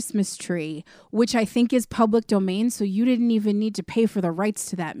Oh Christmas Tree, which I think is public domain, so you didn't even need to pay for the rights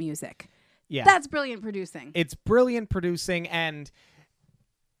to that music. Yeah. That's brilliant producing. It's brilliant producing, and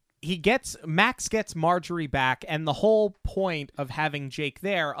Max gets Marjorie back, and the whole point of having Jake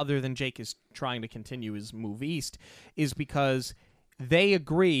there, other than Jake is trying to continue his move east, is because they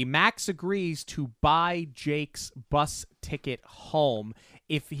agree, Max agrees to buy Jake's bus ticket home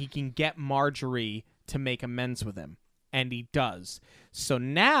if he can get Marjorie to make amends with him. And he does. So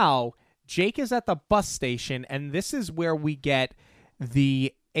now Jake is at the bus station, and this is where we get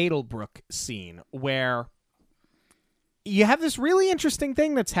the Edelbrook scene, where you have this really interesting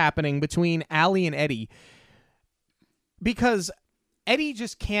thing that's happening between Allie and Eddie, because Eddie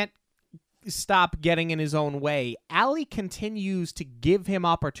just can't stop getting in his own way. Allie continues to give him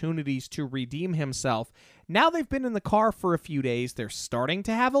opportunities to redeem himself. Now they've been in the car for a few days. They're starting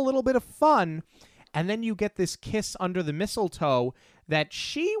to have a little bit of fun. And then you get this kiss under the mistletoe that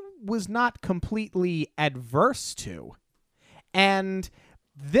she was not completely adverse to. And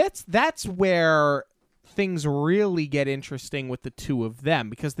that's where things really get interesting with the two of them,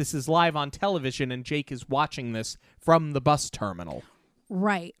 because this is live on television and Jake is watching this from the bus terminal.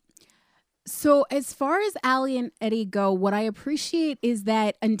 Right. So as far as Allie and Eddie go, what I appreciate is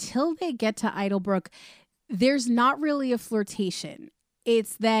that until they get to Edelbrook, there's not really a flirtation.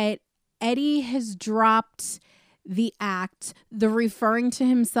 It's that Eddie has dropped the act, the referring to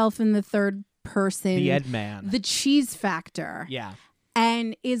himself in the third person, The Ed Man. the cheese factor, Yeah.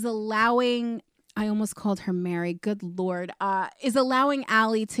 and is allowing, I almost called her Mary, good Lord, is allowing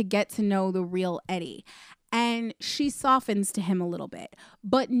Allie to get to know the real Eddie. And she softens to him a little bit,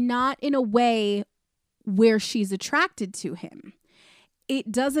 but not in a way where she's attracted to him.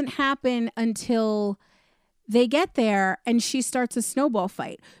 It doesn't happen until they get there and she starts a snowball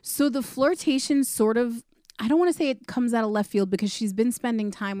fight. So the flirtation sort of, I don't want to say it comes out of left field because she's been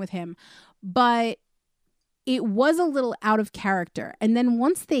spending time with him, but it was a little out of character. And then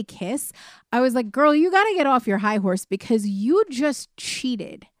once they kiss, I was like, girl, you got to get off your high horse because you just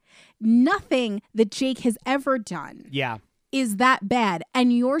cheated. Nothing that Jake has ever done Yeah. is that bad,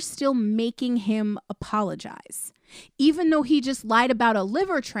 and you're still making him apologize. Even though he just lied about a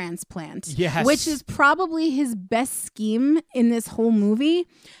liver transplant, Yes. which is probably his best scheme in this whole movie,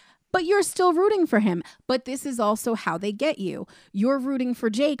 but you're still rooting for him. But this is also how they get you. You're rooting for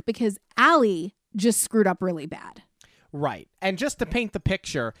Jake because Allie just screwed up really bad. Right. And just to paint the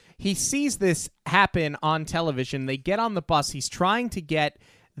picture, he sees this happen on television. They get on the bus. He's trying to get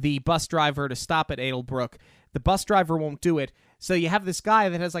the bus driver to stop at Edelbrook. The bus driver won't do it. So you have this guy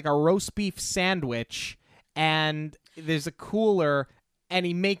that has like a roast beef sandwich, and there's a cooler, and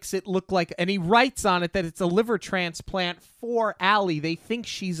he makes it look like, and he writes on it that it's a liver transplant for Allie. They think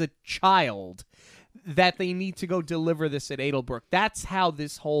she's a child, that they need to go deliver this at Edelbrook. That's how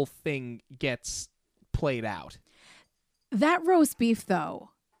this whole thing gets played out. That roast beef, though,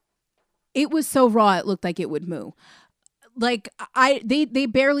 it was so raw it looked like it would moo. Like they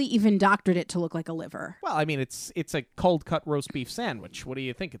barely even doctored it to look like a liver. Well, I mean, it's a cold cut roast beef sandwich. What do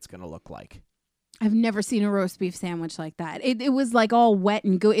you think it's going to look like? I've never seen a roast beef sandwich like that. It was like all wet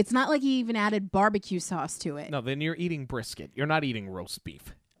and good. It's not like he even added barbecue sauce to it. No, then you're eating brisket. You're not eating roast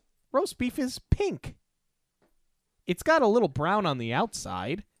beef. Roast beef is pink. It's got a little brown on the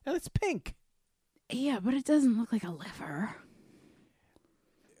outside, and it's pink. Yeah, but it doesn't look like a liver.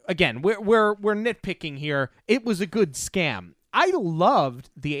 Again, we're nitpicking here. It was a good scam. I loved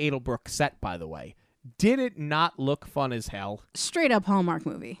the Edelbrook set, by the way. Did it not look fun as hell? Straight up Hallmark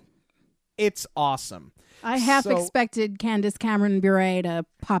movie. It's awesome. I half expected Candace Cameron Bure to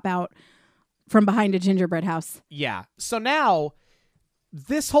pop out from behind a gingerbread house. Yeah. So now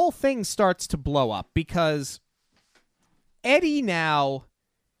this whole thing starts to blow up because Eddie now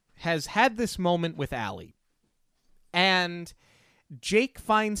has had this moment with Allie. And Jake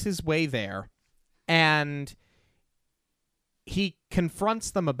finds his way there and he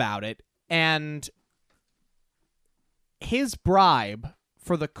confronts them about it. And his bribe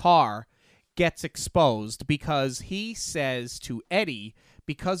for the car gets exposed because he says to Eddie,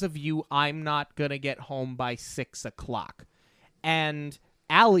 because of you, I'm not going to get home by 6 o'clock. And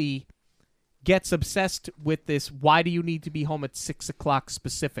Allie gets obsessed with this, why do you need to be home at 6 o'clock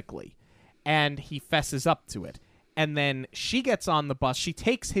specifically? And he fesses up to it. And then she gets on the bus. She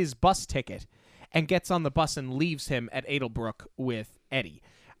takes his bus ticket and gets on the bus and leaves him at Edelbrook with Eddie.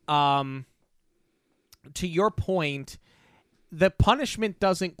 To your point, the punishment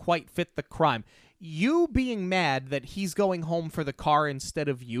doesn't quite fit the crime. You being mad that he's going home for the car instead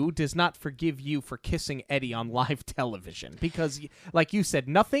of you does not forgive you for kissing Eddie on live television. Because, like you said,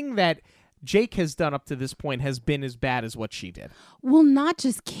 nothing that Jake has done up to this point has been as bad as what she did. Well, not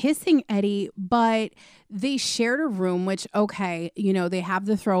just kissing Eddie, but they shared a room, which, okay, you know, they have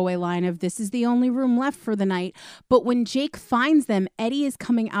the throwaway line of this is the only room left for the night. But when Jake finds them, Eddie is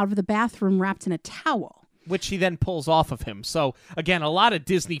coming out of the bathroom wrapped in a towel. Which he then pulls off of him. So, again, a lot of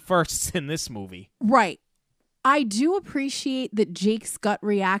Disney firsts in this movie. Right. I do appreciate that Jake's gut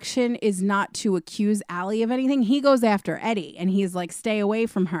reaction is not to accuse Allie of anything. He goes after Eddie, and he's like, stay away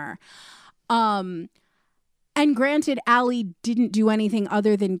from her. And granted, Allie didn't do anything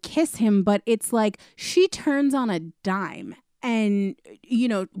other than kiss him, but it's like she turns on a dime. And, you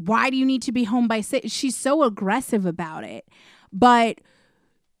know, why do you need to be home by 6? She's so aggressive about it. But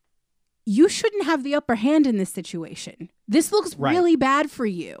you shouldn't have the upper hand in this situation. This looks really bad for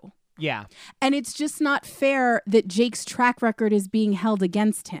you. Yeah. And it's just not fair that Jake's track record is being held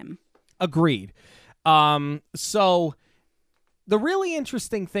against him. Agreed. So the really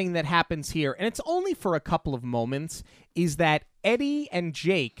interesting thing that happens here, and it's only for a couple of moments, is that Eddie and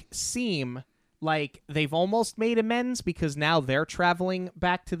Jake seem like they've almost made amends because now they're traveling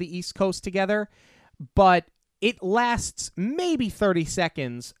back to the East Coast together. But it lasts maybe 30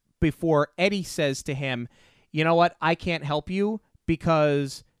 seconds before Eddie says to him, you know what, I can't help you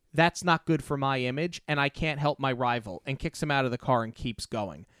because that's not good for my image and I can't help my rival, and kicks him out of the car and keeps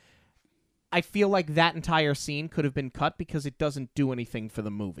going. I feel like that entire scene could have been cut because it doesn't do anything for the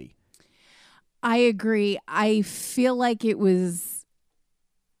movie. I agree. I feel like it was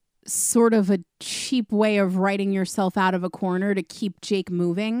sort of a cheap way of writing yourself out of a corner to keep Jake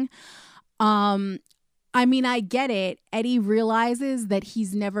moving. I mean, I get it. Eddie realizes that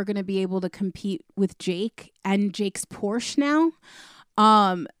he's never going to be able to compete with Jake and Jake's Porsche now.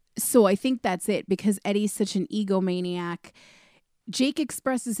 So I think that's it, because Eddie's such an egomaniac. Jake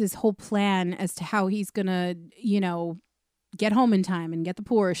expresses his whole plan as to how he's going to, you know, get home in time and get the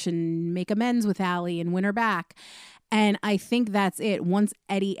Porsche and make amends with Allie and win her back. And I think that's it. Once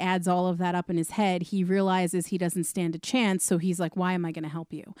Eddie adds all of that up in his head, he realizes he doesn't stand a chance. So he's like, why am I going to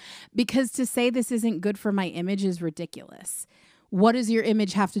help you? Because to say this isn't good for my image is ridiculous. What does your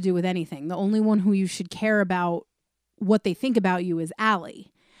image have to do with anything? The only one who you should care about what they think about you is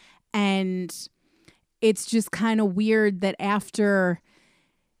Allie. And it's just kind of weird that after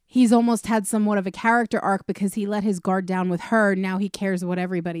he's almost had somewhat of a character arc because he let his guard down with her, now he cares what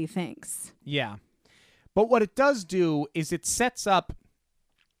everybody thinks. Yeah. But what it does do is it sets up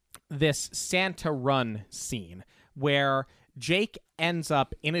this Santa Run scene where Jake ends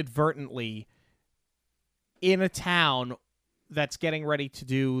up inadvertently in a town that's getting ready to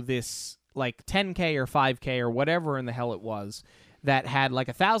do this like 10K or 5K or whatever in the hell it was that had like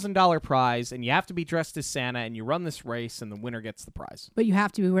 $1,000 prize, and you have to be dressed as Santa and you run this race and the winner gets the prize. But you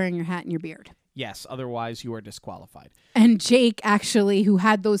have to be wearing your hat and your beard. Yes, otherwise you are disqualified. And Jake, actually, who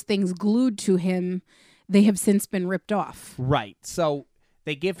had those things glued to him, they have since been ripped off. Right. So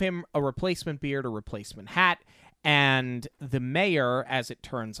they give him a replacement beard, a replacement hat, and the mayor, as it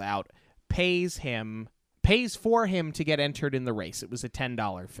turns out, pays for him to get entered in the race. It was a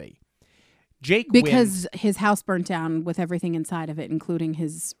 $10 fee. Jake because wins. His house burnt down with everything inside of it, including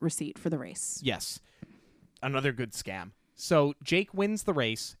his receipt for the race. Yes. Another good scam. So Jake wins the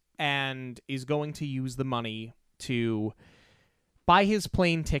race and is going to use the money to buy his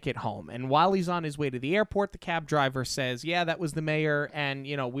plane ticket home. And while he's on his way to the airport, the cab driver says, yeah, that was the mayor, and,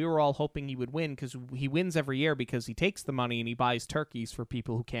 you know, we were all hoping he would win because he wins every year because he takes the money and he buys turkeys for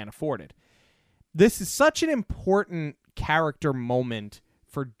people who can't afford it. This is such an important character moment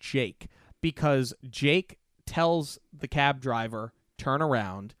for Jake, because Jake tells the cab driver, turn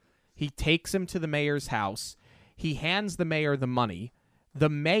around. He takes him to the mayor's house. He hands the mayor the money. The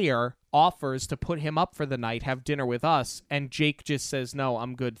mayor offers to put him up for the night, have dinner with us, and Jake just says, no,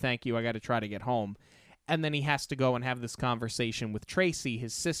 I'm good, thank you, I got to try to get home. And then he has to go and have this conversation with Tracy,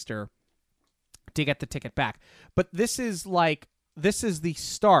 his sister, to get the ticket back. But this is the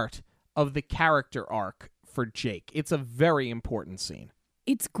start of the character arc for Jake. It's a very important scene.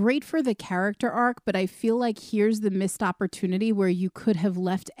 It's great for the character arc, but I feel like here's the missed opportunity where you could have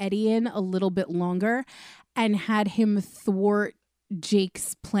left Eddie in a little bit longer and had him thwart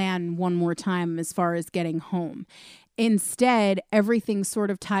Jake's plan one more time as far as getting home. Instead, everything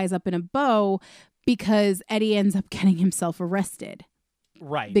sort of ties up in a bow because Eddie ends up getting himself arrested.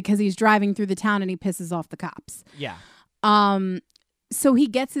 Right. Because he's driving through the town and he pisses off the cops. Yeah. So he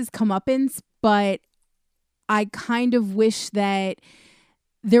gets his comeuppance, but I kind of wish that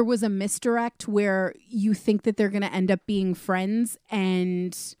there was a misdirect where you think that they're going to end up being friends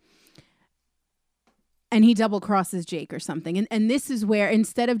and he double crosses Jake or something. And this is where,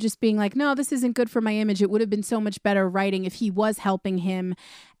 instead of just being like, no, this isn't good for my image, it would have been so much better writing if he was helping him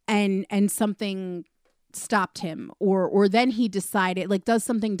and something stopped him or then he decided, like, does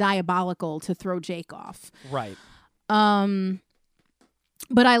something diabolical to throw Jake off. Right.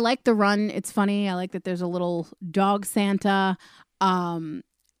 But I like the run. It's funny. I like that there's a little dog Santa. I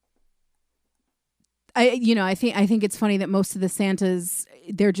think it's funny that most of the Santas,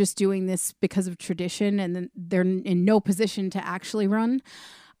 they're just doing this because of tradition and then they're in no position to actually run.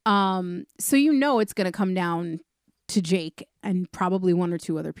 So it's going to come down to Jake and probably one or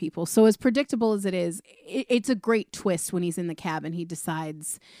two other people. So as predictable as it is, it's a great twist when he's in the cab and he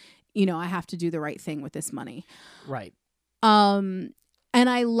decides, I have to do the right thing with this money. Right. And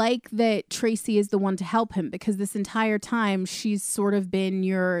I like that Tracy is the one to help him because this entire time she's sort of been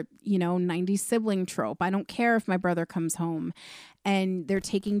your, 90s sibling trope. I don't care if my brother comes home, and they're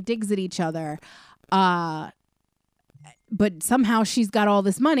taking digs at each other. But somehow she's got all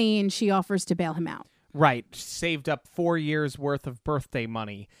this money and she offers to bail him out. Right. Saved up 4 years worth of birthday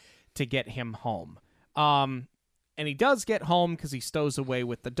money to get him home. And he does get home because he stows away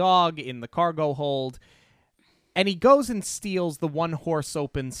with the dog in the cargo hold. And he goes and steals the one-horse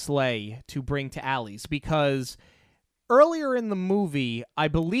open sleigh to bring to Allie's because earlier in the movie, I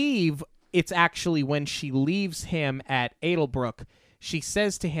believe it's actually when she leaves him at Edelbrook, she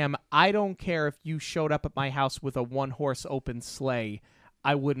says to him, I don't care if you showed up at my house with a one-horse open sleigh.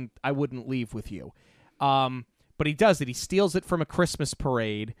 I wouldn't leave with you. But he does it. He steals it from a Christmas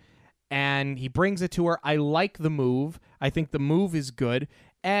parade, and he brings it to her. I like the move. I think the move is good.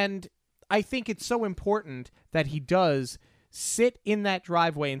 And I think it's so important that he does sit in that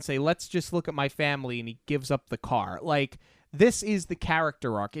driveway and say, let's just look at my family, and he gives up the car. Like, this is the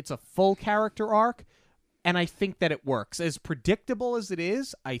character arc. It's a full character arc, and I think that it works. As predictable as it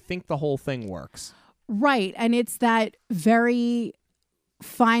is, I think the whole thing works. Right, and it's that very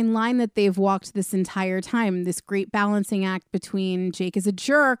fine line that they've walked this entire time, this great balancing act between Jake is a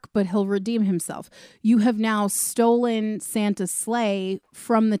jerk, but he'll redeem himself. You have now stolen Santa's sleigh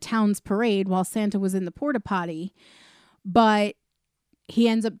from the town's parade while Santa was in the porta potty, but he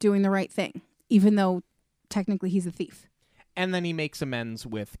ends up doing the right thing, even though technically he's a thief. And then he makes amends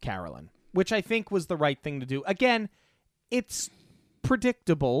with Carolyn, which I think was the right thing to do. Again, it's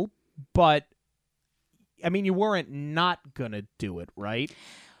predictable, but I mean, you weren't not going to do it, right?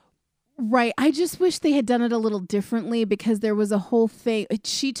 Right. I just wish they had done it a little differently because there was a whole thing.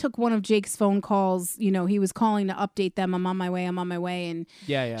 She took one of Jake's phone calls. He was calling to update them. I'm on my way. And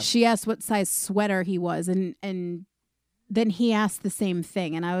she asked what size sweater he was. And then he asked the same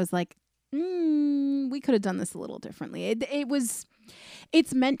thing. And I was like, we could have done this a little differently.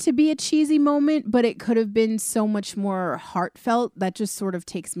 It's meant to be a cheesy moment, but it could have been so much more heartfelt. That just sort of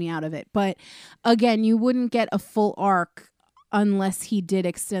takes me out of it. But again, you wouldn't get a full arc unless he did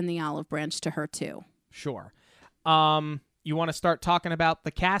extend the olive branch to her too. Sure. You want to start talking about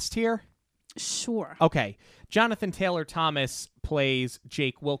the cast here? Sure. Okay. Jonathan Taylor Thomas plays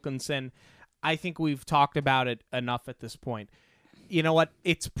Jake Wilkinson. I think we've talked about it enough at this point. You know what?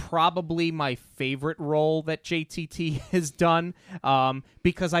 It's probably my favorite role that JTT has done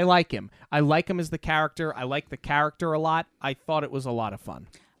because I like him. I like him as the character. I like the character a lot. I thought it was a lot of fun.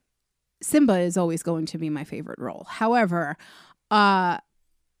 Simba is always going to be my favorite role. However, I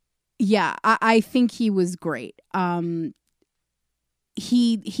think he was great.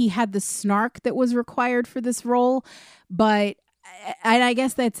 He had the snark that was required for this role, but I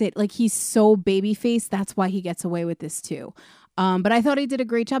guess that's it. Like, he's so baby-faced. That's why he gets away with this too. But I thought he did a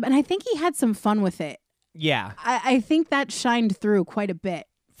great job, and I think he had some fun with it. Yeah, I think that shined through quite a bit.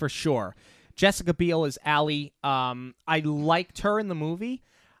 for sure. Jessica Biel is Allie. I liked her in the movie.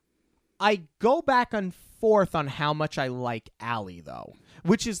 I go back and forth on how much I like Allie, though,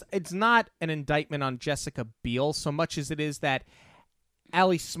 which is, it's not an indictment on Jessica Biel so much as it is that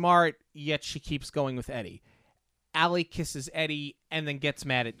Allie's smart, yet she keeps going with Eddie. Allie kisses Eddie and then gets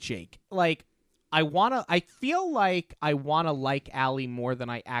mad at Jake. Like, I feel like I want to like Allie more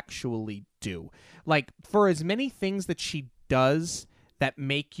than I actually do. Like, for as many things that she does that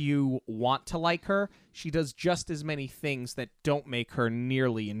make you want to like her, she does just as many things that don't make her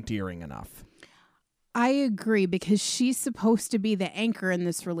nearly endearing enough. I agree, because she's supposed to be the anchor in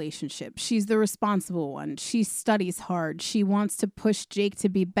this relationship. She's the responsible one. She studies hard. She wants to push Jake to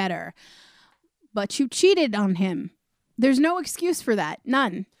be better. But you cheated on him. There's no excuse for that.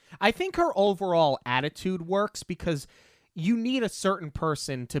 None. I think her overall attitude works because you need a certain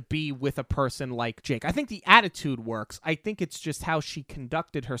person to be with a person like Jake. I think the attitude works. I think it's just how she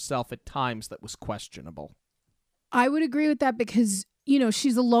conducted herself at times that was questionable. I would agree with that because, you know,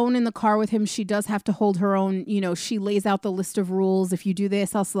 she's alone in the car with him. She does have to hold her own. You know, she lays out the list of rules. If you do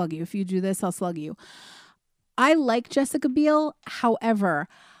this, I'll slug you. If you do this, I'll slug you. I like Jessica Biel. However,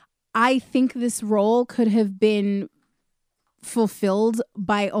 I think this role could have been fulfilled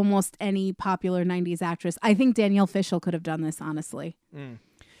by almost any popular 90s actress. I think Danielle Fishel could have done this, honestly.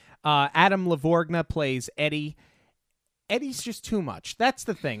 Adam Lavorgna plays Eddie. Eddie's just too much. That's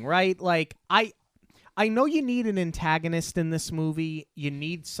the thing, right? Like, I know you need an antagonist in this movie. You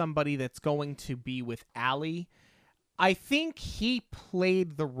need somebody that's going to be with Allie. I think he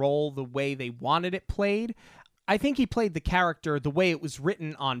played the role the way they wanted it played. I think he played the character the way it was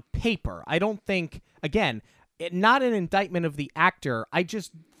written on paper. I don't think, again, not an indictment of the actor. I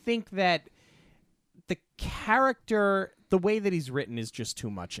just think that the character, the way that he's written, is just too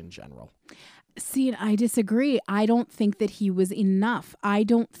much in general. See, and I disagree. I don't think that he was enough. I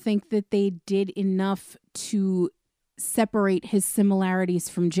don't think that they did enough to separate his similarities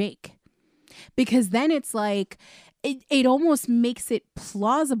from Jake. Because then it's like, it almost makes it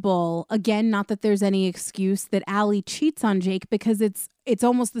plausible, again, not that there's any excuse, that Allie cheats on Jake because it's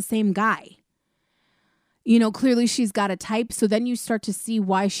almost the same guy. You know, clearly she's got a type, so then you start to see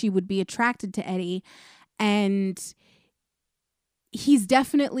why she would be attracted to Eddie. And he's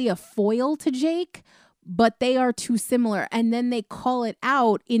definitely a foil to Jake, but they are too similar. And then they call it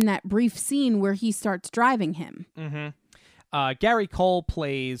out in that brief scene where he starts driving him. Mm-hmm. Gary Cole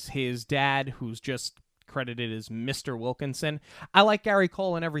plays his dad, who's just credited as Mr. Wilkinson. I like Gary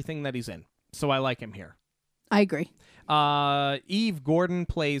Cole in everything that he's in, so I like him here. I agree. Eve Gordon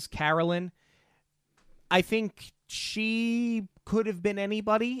plays Carolyn. I think she could have been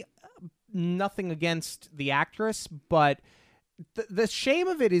anybody. Nothing against the actress, but the shame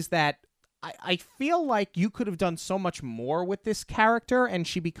of it is that I feel like you could have done so much more with this character, and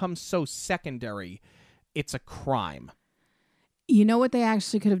she becomes so secondary. It's a crime. You know what they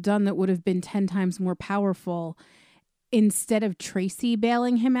actually could have done that would have been 10 times more powerful? Instead of Tracy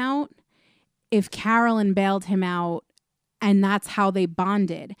bailing him out, if Carolyn bailed him out, and that's how they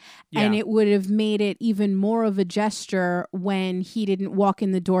bonded. Yeah. And it would have made it even more of a gesture when he didn't walk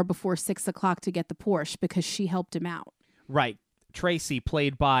in the door before 6 o'clock to get the Porsche because she helped him out. Right. Tracy,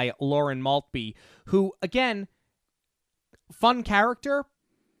 played by Lauren Maltby, who, again, fun character,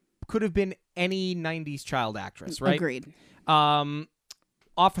 could have been any 90s child actress, right? Agreed.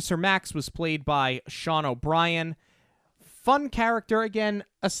 Officer Max was played by Sean O'Brien. Fun character, again,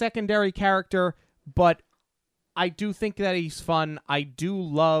 a secondary character, but I do think that he's fun. I do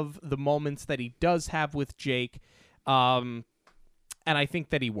love the moments that he does have with Jake, and I think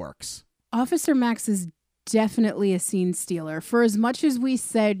that he works. Officer Max is definitely a scene stealer. For as much as we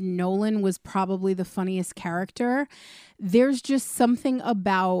said Nolan was probably the funniest character, there's just something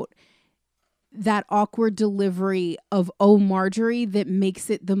about that awkward delivery of "Oh, Marjorie" that makes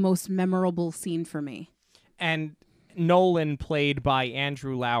it the most memorable scene for me. And Nolan, played by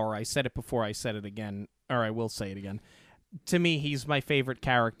Andrew Lauer, I said it before, I said it again, or I will say it again. To me, he's my favorite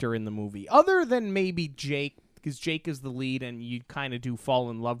character in the movie, other than maybe Jake, because Jake is the lead, and you kind of do fall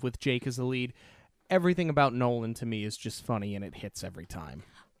in love with Jake as the lead. Everything about Nolan to me is just funny, and it hits every time.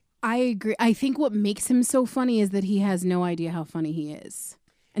 I agree. I think what makes him so funny is that he has no idea how funny he is.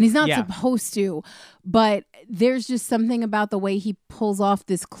 And he's not supposed to, but there's just something about the way he pulls off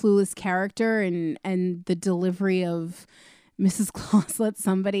this clueless character and the delivery of Mrs. Claus let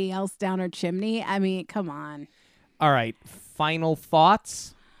somebody else down her chimney. I mean, come on. All right. Final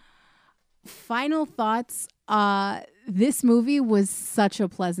thoughts? Final thoughts. This movie was such a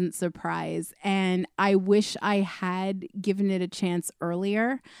pleasant surprise, and I wish I had given it a chance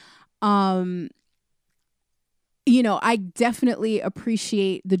earlier. I definitely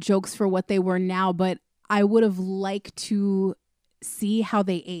appreciate the jokes for what they were now, but I would have liked to see how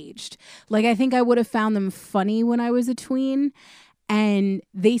they aged. Like, I think I would have found them funny when I was a tween, and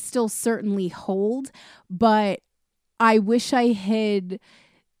they still certainly hold, but I wish I had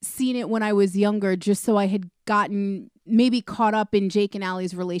seen it when I was younger, just so I had gotten maybe caught up in Jake and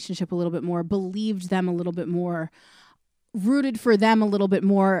Allie's relationship a little bit more, believed them a little bit more, rooted for them a little bit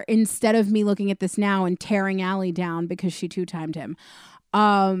more, instead of me looking at this now and tearing Allie down because she two-timed him.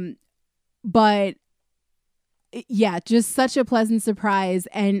 But yeah, just such a pleasant surprise.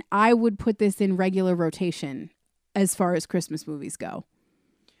 And I would put this in regular rotation as far as Christmas movies go.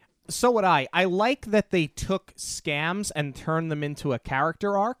 So would I. I like that they took scams and turned them into a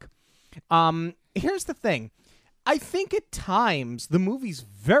character arc. Here's the thing. I think at times the movie's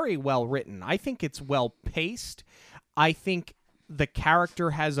very well written. I think it's well paced. I think the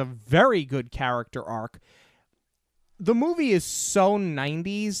character has a very good character arc. The movie is so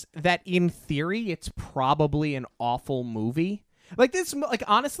 90s that in theory it's probably an awful movie.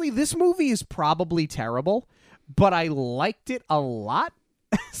 Honestly, this movie is probably terrible, but I liked it a lot.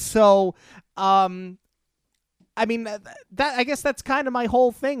 So, I guess that's kind of my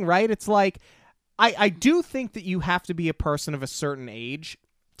whole thing, right? It's like, I do think that you have to be a person of a certain age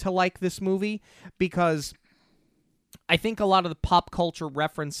to like this movie, because I think a lot of the pop culture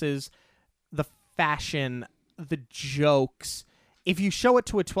references, the fashion, the jokes, if you show it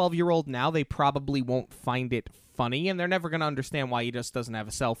to a 12-year-old now, they probably won't find it funny, and they're never going to understand why he just doesn't have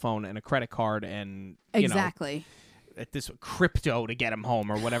a cell phone and a credit card and, exactly. At this crypto to get him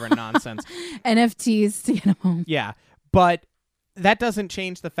home or whatever nonsense. NFTs to get him home. Yeah, but that doesn't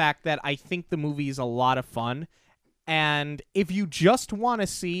change the fact that I think the movie is a lot of fun. And if you just want to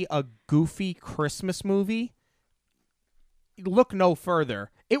see a goofy Christmas movie, look no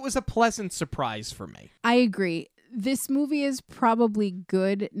further. It was a pleasant surprise for me. I agree. This movie is probably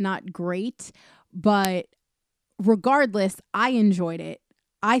good, not great, but regardless, I enjoyed it.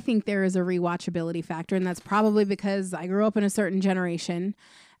 I think there is a rewatchability factor, and that's probably because I grew up in a certain generation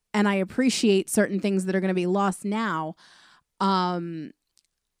and I appreciate certain things that are going to be lost now. But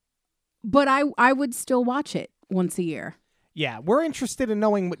I would still watch it once a year. Yeah, we're interested in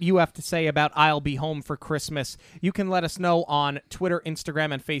knowing what you have to say about I'll Be Home for Christmas. You can let us know on Twitter,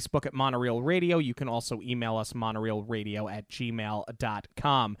 Instagram, and Facebook at Monorail Radio. You can also email us,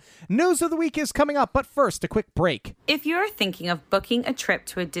 monorailradio@gmail.com. News of the week is coming up, but first, a quick break. If you're thinking of booking a trip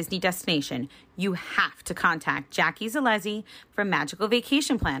to a Disney destination, you have to contact Jackie Zalezzi from Magical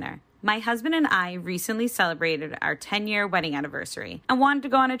Vacation Planner. My husband and I recently celebrated our 10-year wedding anniversary and wanted to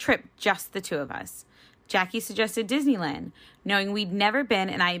go on a trip, just the two of us. Jackie suggested Disneyland, knowing we'd never been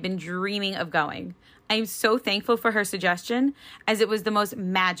and I had been dreaming of going. I am so thankful for her suggestion, as it was the most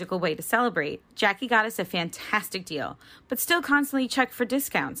magical way to celebrate. Jackie got us a fantastic deal, but still constantly checked for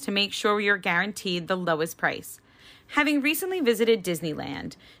discounts to make sure we were guaranteed the lowest price. Having recently visited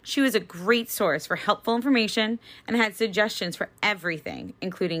Disneyland, she was a great source for helpful information and had suggestions for everything,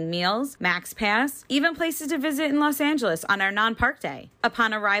 including meals, Max Pass, even places to visit in Los Angeles on our non-park day.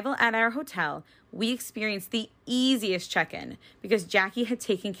 Upon arrival at our hotel, we experienced the easiest check-in because Jackie had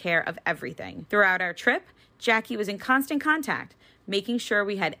taken care of everything. Throughout our trip, Jackie was in constant contact, making sure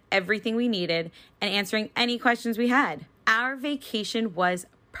we had everything we needed and answering any questions we had. Our vacation was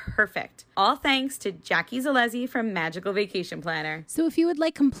perfect. All thanks to Jackie Zalezzi from Magical Vacation Planner. So if you would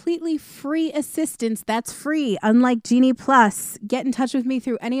like completely free assistance, that's free, unlike Genie Plus. Get in touch with me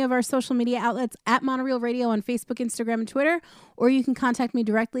through any of our social media outlets at Monorail Radio on Facebook, Instagram, and Twitter, or you can contact me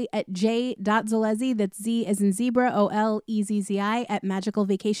directly at j.zalezzi, that's Z as in zebra, OLEZZI, at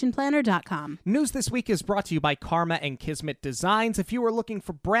magicalvacationplanner.com. News this week is brought to you by Karma and Kismet Designs. If you are looking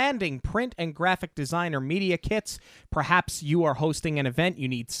for branding, print, and graphic design or media kits, perhaps you are hosting an event, you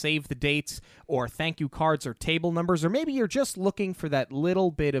need save the dates or thank you cards or table numbers, or maybe you're just looking for that little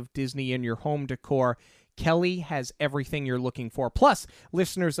bit of Disney in your home decor, Kelly has everything you're looking for. Plus,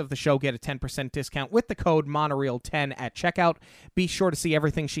 listeners of the show get a 10% discount with the code Monorail10 at checkout. Be sure to see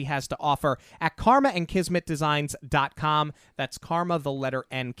everything she has to offer at karmaandkismetdesigns.com. That's Karma, the letter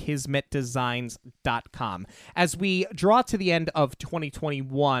N, kismetdesigns.com. As we draw to the end of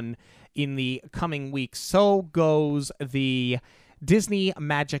 2021 in the coming weeks, so goes the Disney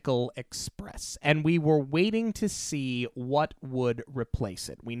Magical Express, and we were waiting to see what would replace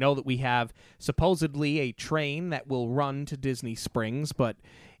it. We know that we have supposedly a train that will run to Disney Springs, but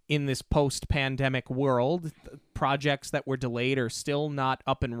in this post-pandemic world, projects that were delayed are still not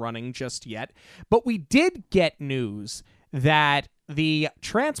up and running just yet. But we did get news that the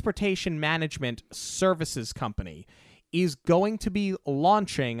Transportation Management Services Company is going to be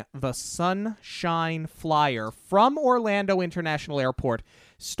launching the Sunshine Flyer from Orlando International Airport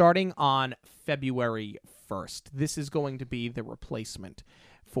starting on February 1st. This is going to be the replacement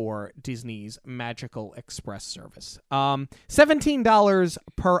for Disney's Magical Express service. $17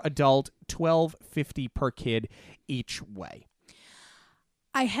 per adult, $12.50 per kid each way.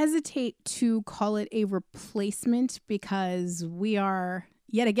 I hesitate to call it a replacement because we are,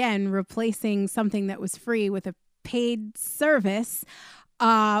 yet again, replacing something that was free with a paid service.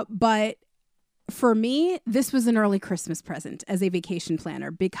 But for me, this was an early Christmas present as a vacation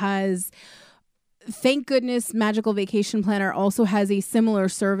planner because thank goodness Magical Vacation Planner also has a similar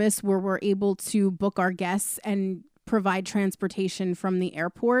service where we're able to book our guests and provide transportation from the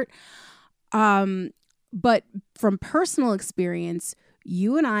airport. But from personal experience,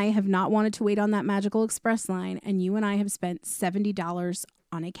 you and I have not wanted to wait on that Magical Express line, and you and I have spent $70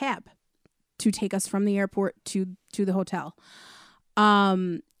 on a cab to take us from the airport to the hotel.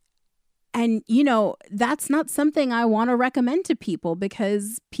 And, you know, that's not something I want to recommend to people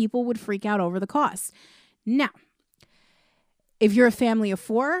because people would freak out over the cost. Now, if you're a family of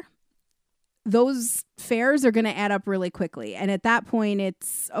 4, those fares are going to add up really quickly. And at that point,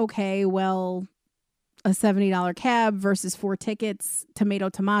 it's okay, well, a $70 cab versus 4 tickets,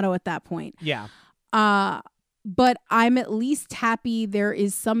 tomato at that point. Yeah. But I'm at least happy there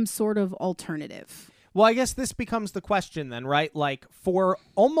is some sort of alternative. Well, I guess this becomes the question then, right? Like, for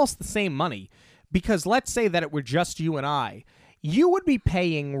almost the same money, because let's say that it were just you and I, you would be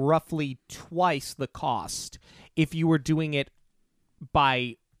paying roughly twice the cost if you were doing it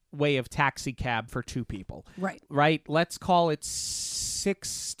by way of taxi cab for 2 people. Right. Right? Let's call it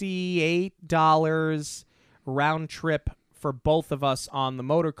 $68 round trip for both of us on the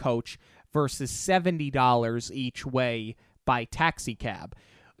motor coach versus $70 each way by taxi cab.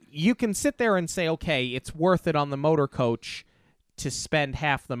 You can sit there and say, okay, it's worth it on the motor coach to spend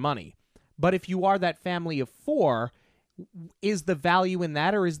half the money. But if you are that family of 4, is the value in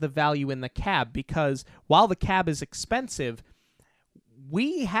that or is the value in the cab? Because while the cab is expensive,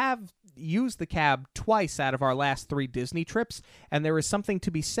 we have used the cab twice out of our last 3 Disney trips, and there is something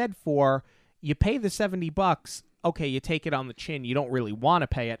to be said for you pay the $70, okay, you take it on the chin, you don't really want to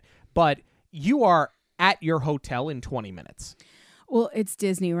pay it, but you are at your hotel in 20 minutes. Well, it's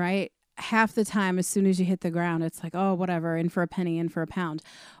Disney, right? Half the time, as soon as you hit the ground, it's like, oh, whatever, in for a penny, in for a pound.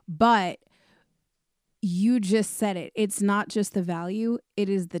 But you just said it. It's not just the value, it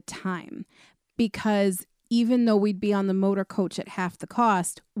is the time. Because even though we'd be on the motor coach at half the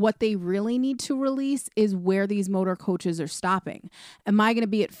cost, what they really need to release is where these motor coaches are stopping. Am I going to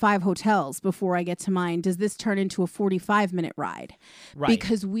be at 5 hotels before I get to mine? Does this turn into a 45-minute ride? Right.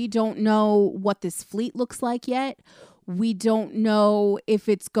 Because we don't know what this fleet looks like yet. We don't know if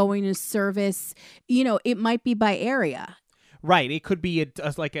it's going to service, you know, it might be by area. Right. It could be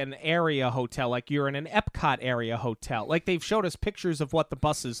like an area hotel, like you're in an Epcot area hotel. Like they've showed us pictures of what the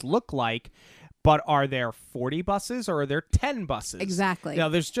buses look like, but are there 40 buses or are there 10 buses? Exactly. You know,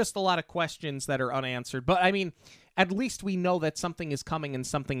 there's just a lot of questions that are unanswered. But, I mean, at least we know that something is coming and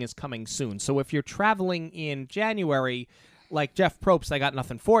something is coming soon. So if you're traveling in January, like Jeff Probst, I got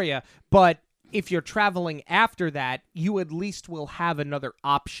nothing for you. But if you're traveling after that, you at least will have another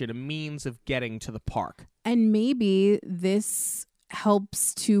option, a means of getting to the park. And maybe this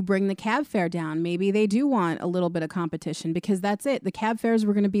helps to bring the cab fare down. Maybe they do want a little bit of competition because that's it. The cab fares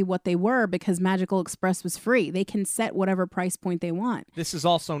were going to be what they were because Magical Express was free. They can set whatever price point they want. This is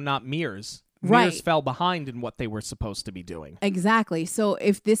also not Mears. Right. Mears fell behind in what they were supposed to be doing. Exactly. So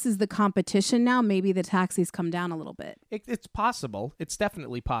if this is the competition now, maybe the taxis come down a little bit. It's possible. It's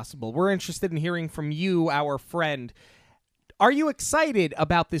definitely possible. We're interested in hearing from you, our friend. Are you excited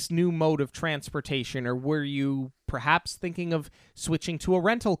about this new mode of transportation, or were you perhaps thinking of switching to a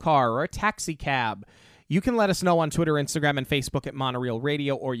rental car or a taxi cab? You can let us know on Twitter, Instagram, and Facebook at Monorail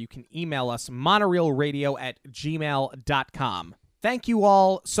Radio, or you can email us monorailradio@gmail.com. Thank you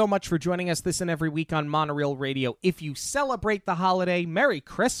all so much for joining us this and every week on Monorail Radio. If you celebrate the holiday, Merry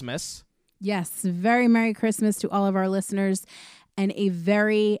Christmas. Yes, very Merry Christmas to all of our listeners and a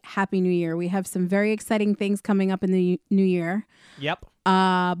very Happy New Year. We have some very exciting things coming up in the new year. Yep.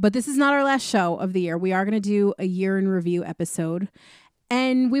 But this is not our last show of the year. We are going to do a year in review episode,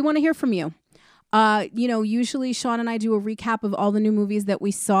 and we want to hear from you. Usually Sean and I do a recap of all the new movies that we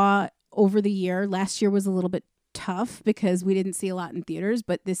saw over the year. Last year was a little bit tough because we didn't see a lot in theaters,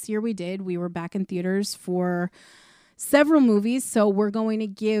 but this year we did. We were back in theaters for several movies, so we're going to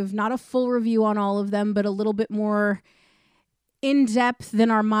give not a full review on all of them, but a little bit more in-depth than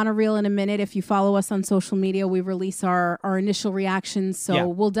our Monorail in a Minute. If you follow us on social media, we release our initial reactions, so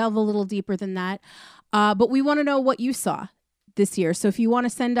We'll delve a little deeper than that. But we want to know what you saw this year. So if you want to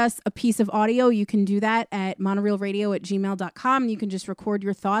send us a piece of audio, you can do that at monoreelradio@gmail.com. You can just record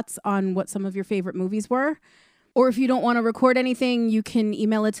your thoughts on what some of your favorite movies were. Or if you don't want to record anything, you can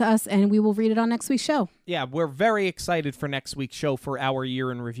email it to us and we will read it on next week's show. Yeah, we're very excited for next week's show for our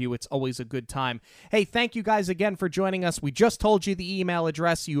year in review. It's always a good time. Hey, thank you guys again for joining us. We just told you the email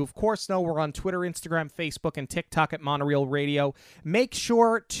address. You, of course, know we're on Twitter, Instagram, Facebook, and TikTok at Monorail Radio. Make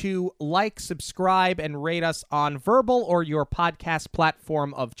sure to like, subscribe, and rate us on Verbal or your podcast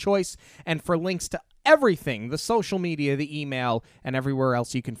platform of choice. And for links to everything, the social media, the email, and everywhere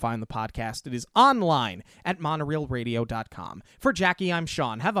else you can find the podcast, it is online at monoreelradio.com. For Jackie, I'm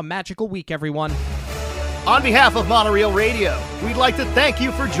Sean. Have a magical week, everyone. On behalf of Monorail Radio, we'd like to thank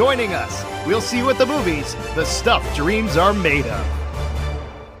you for joining us. We'll see you at the movies, the stuff dreams are made of.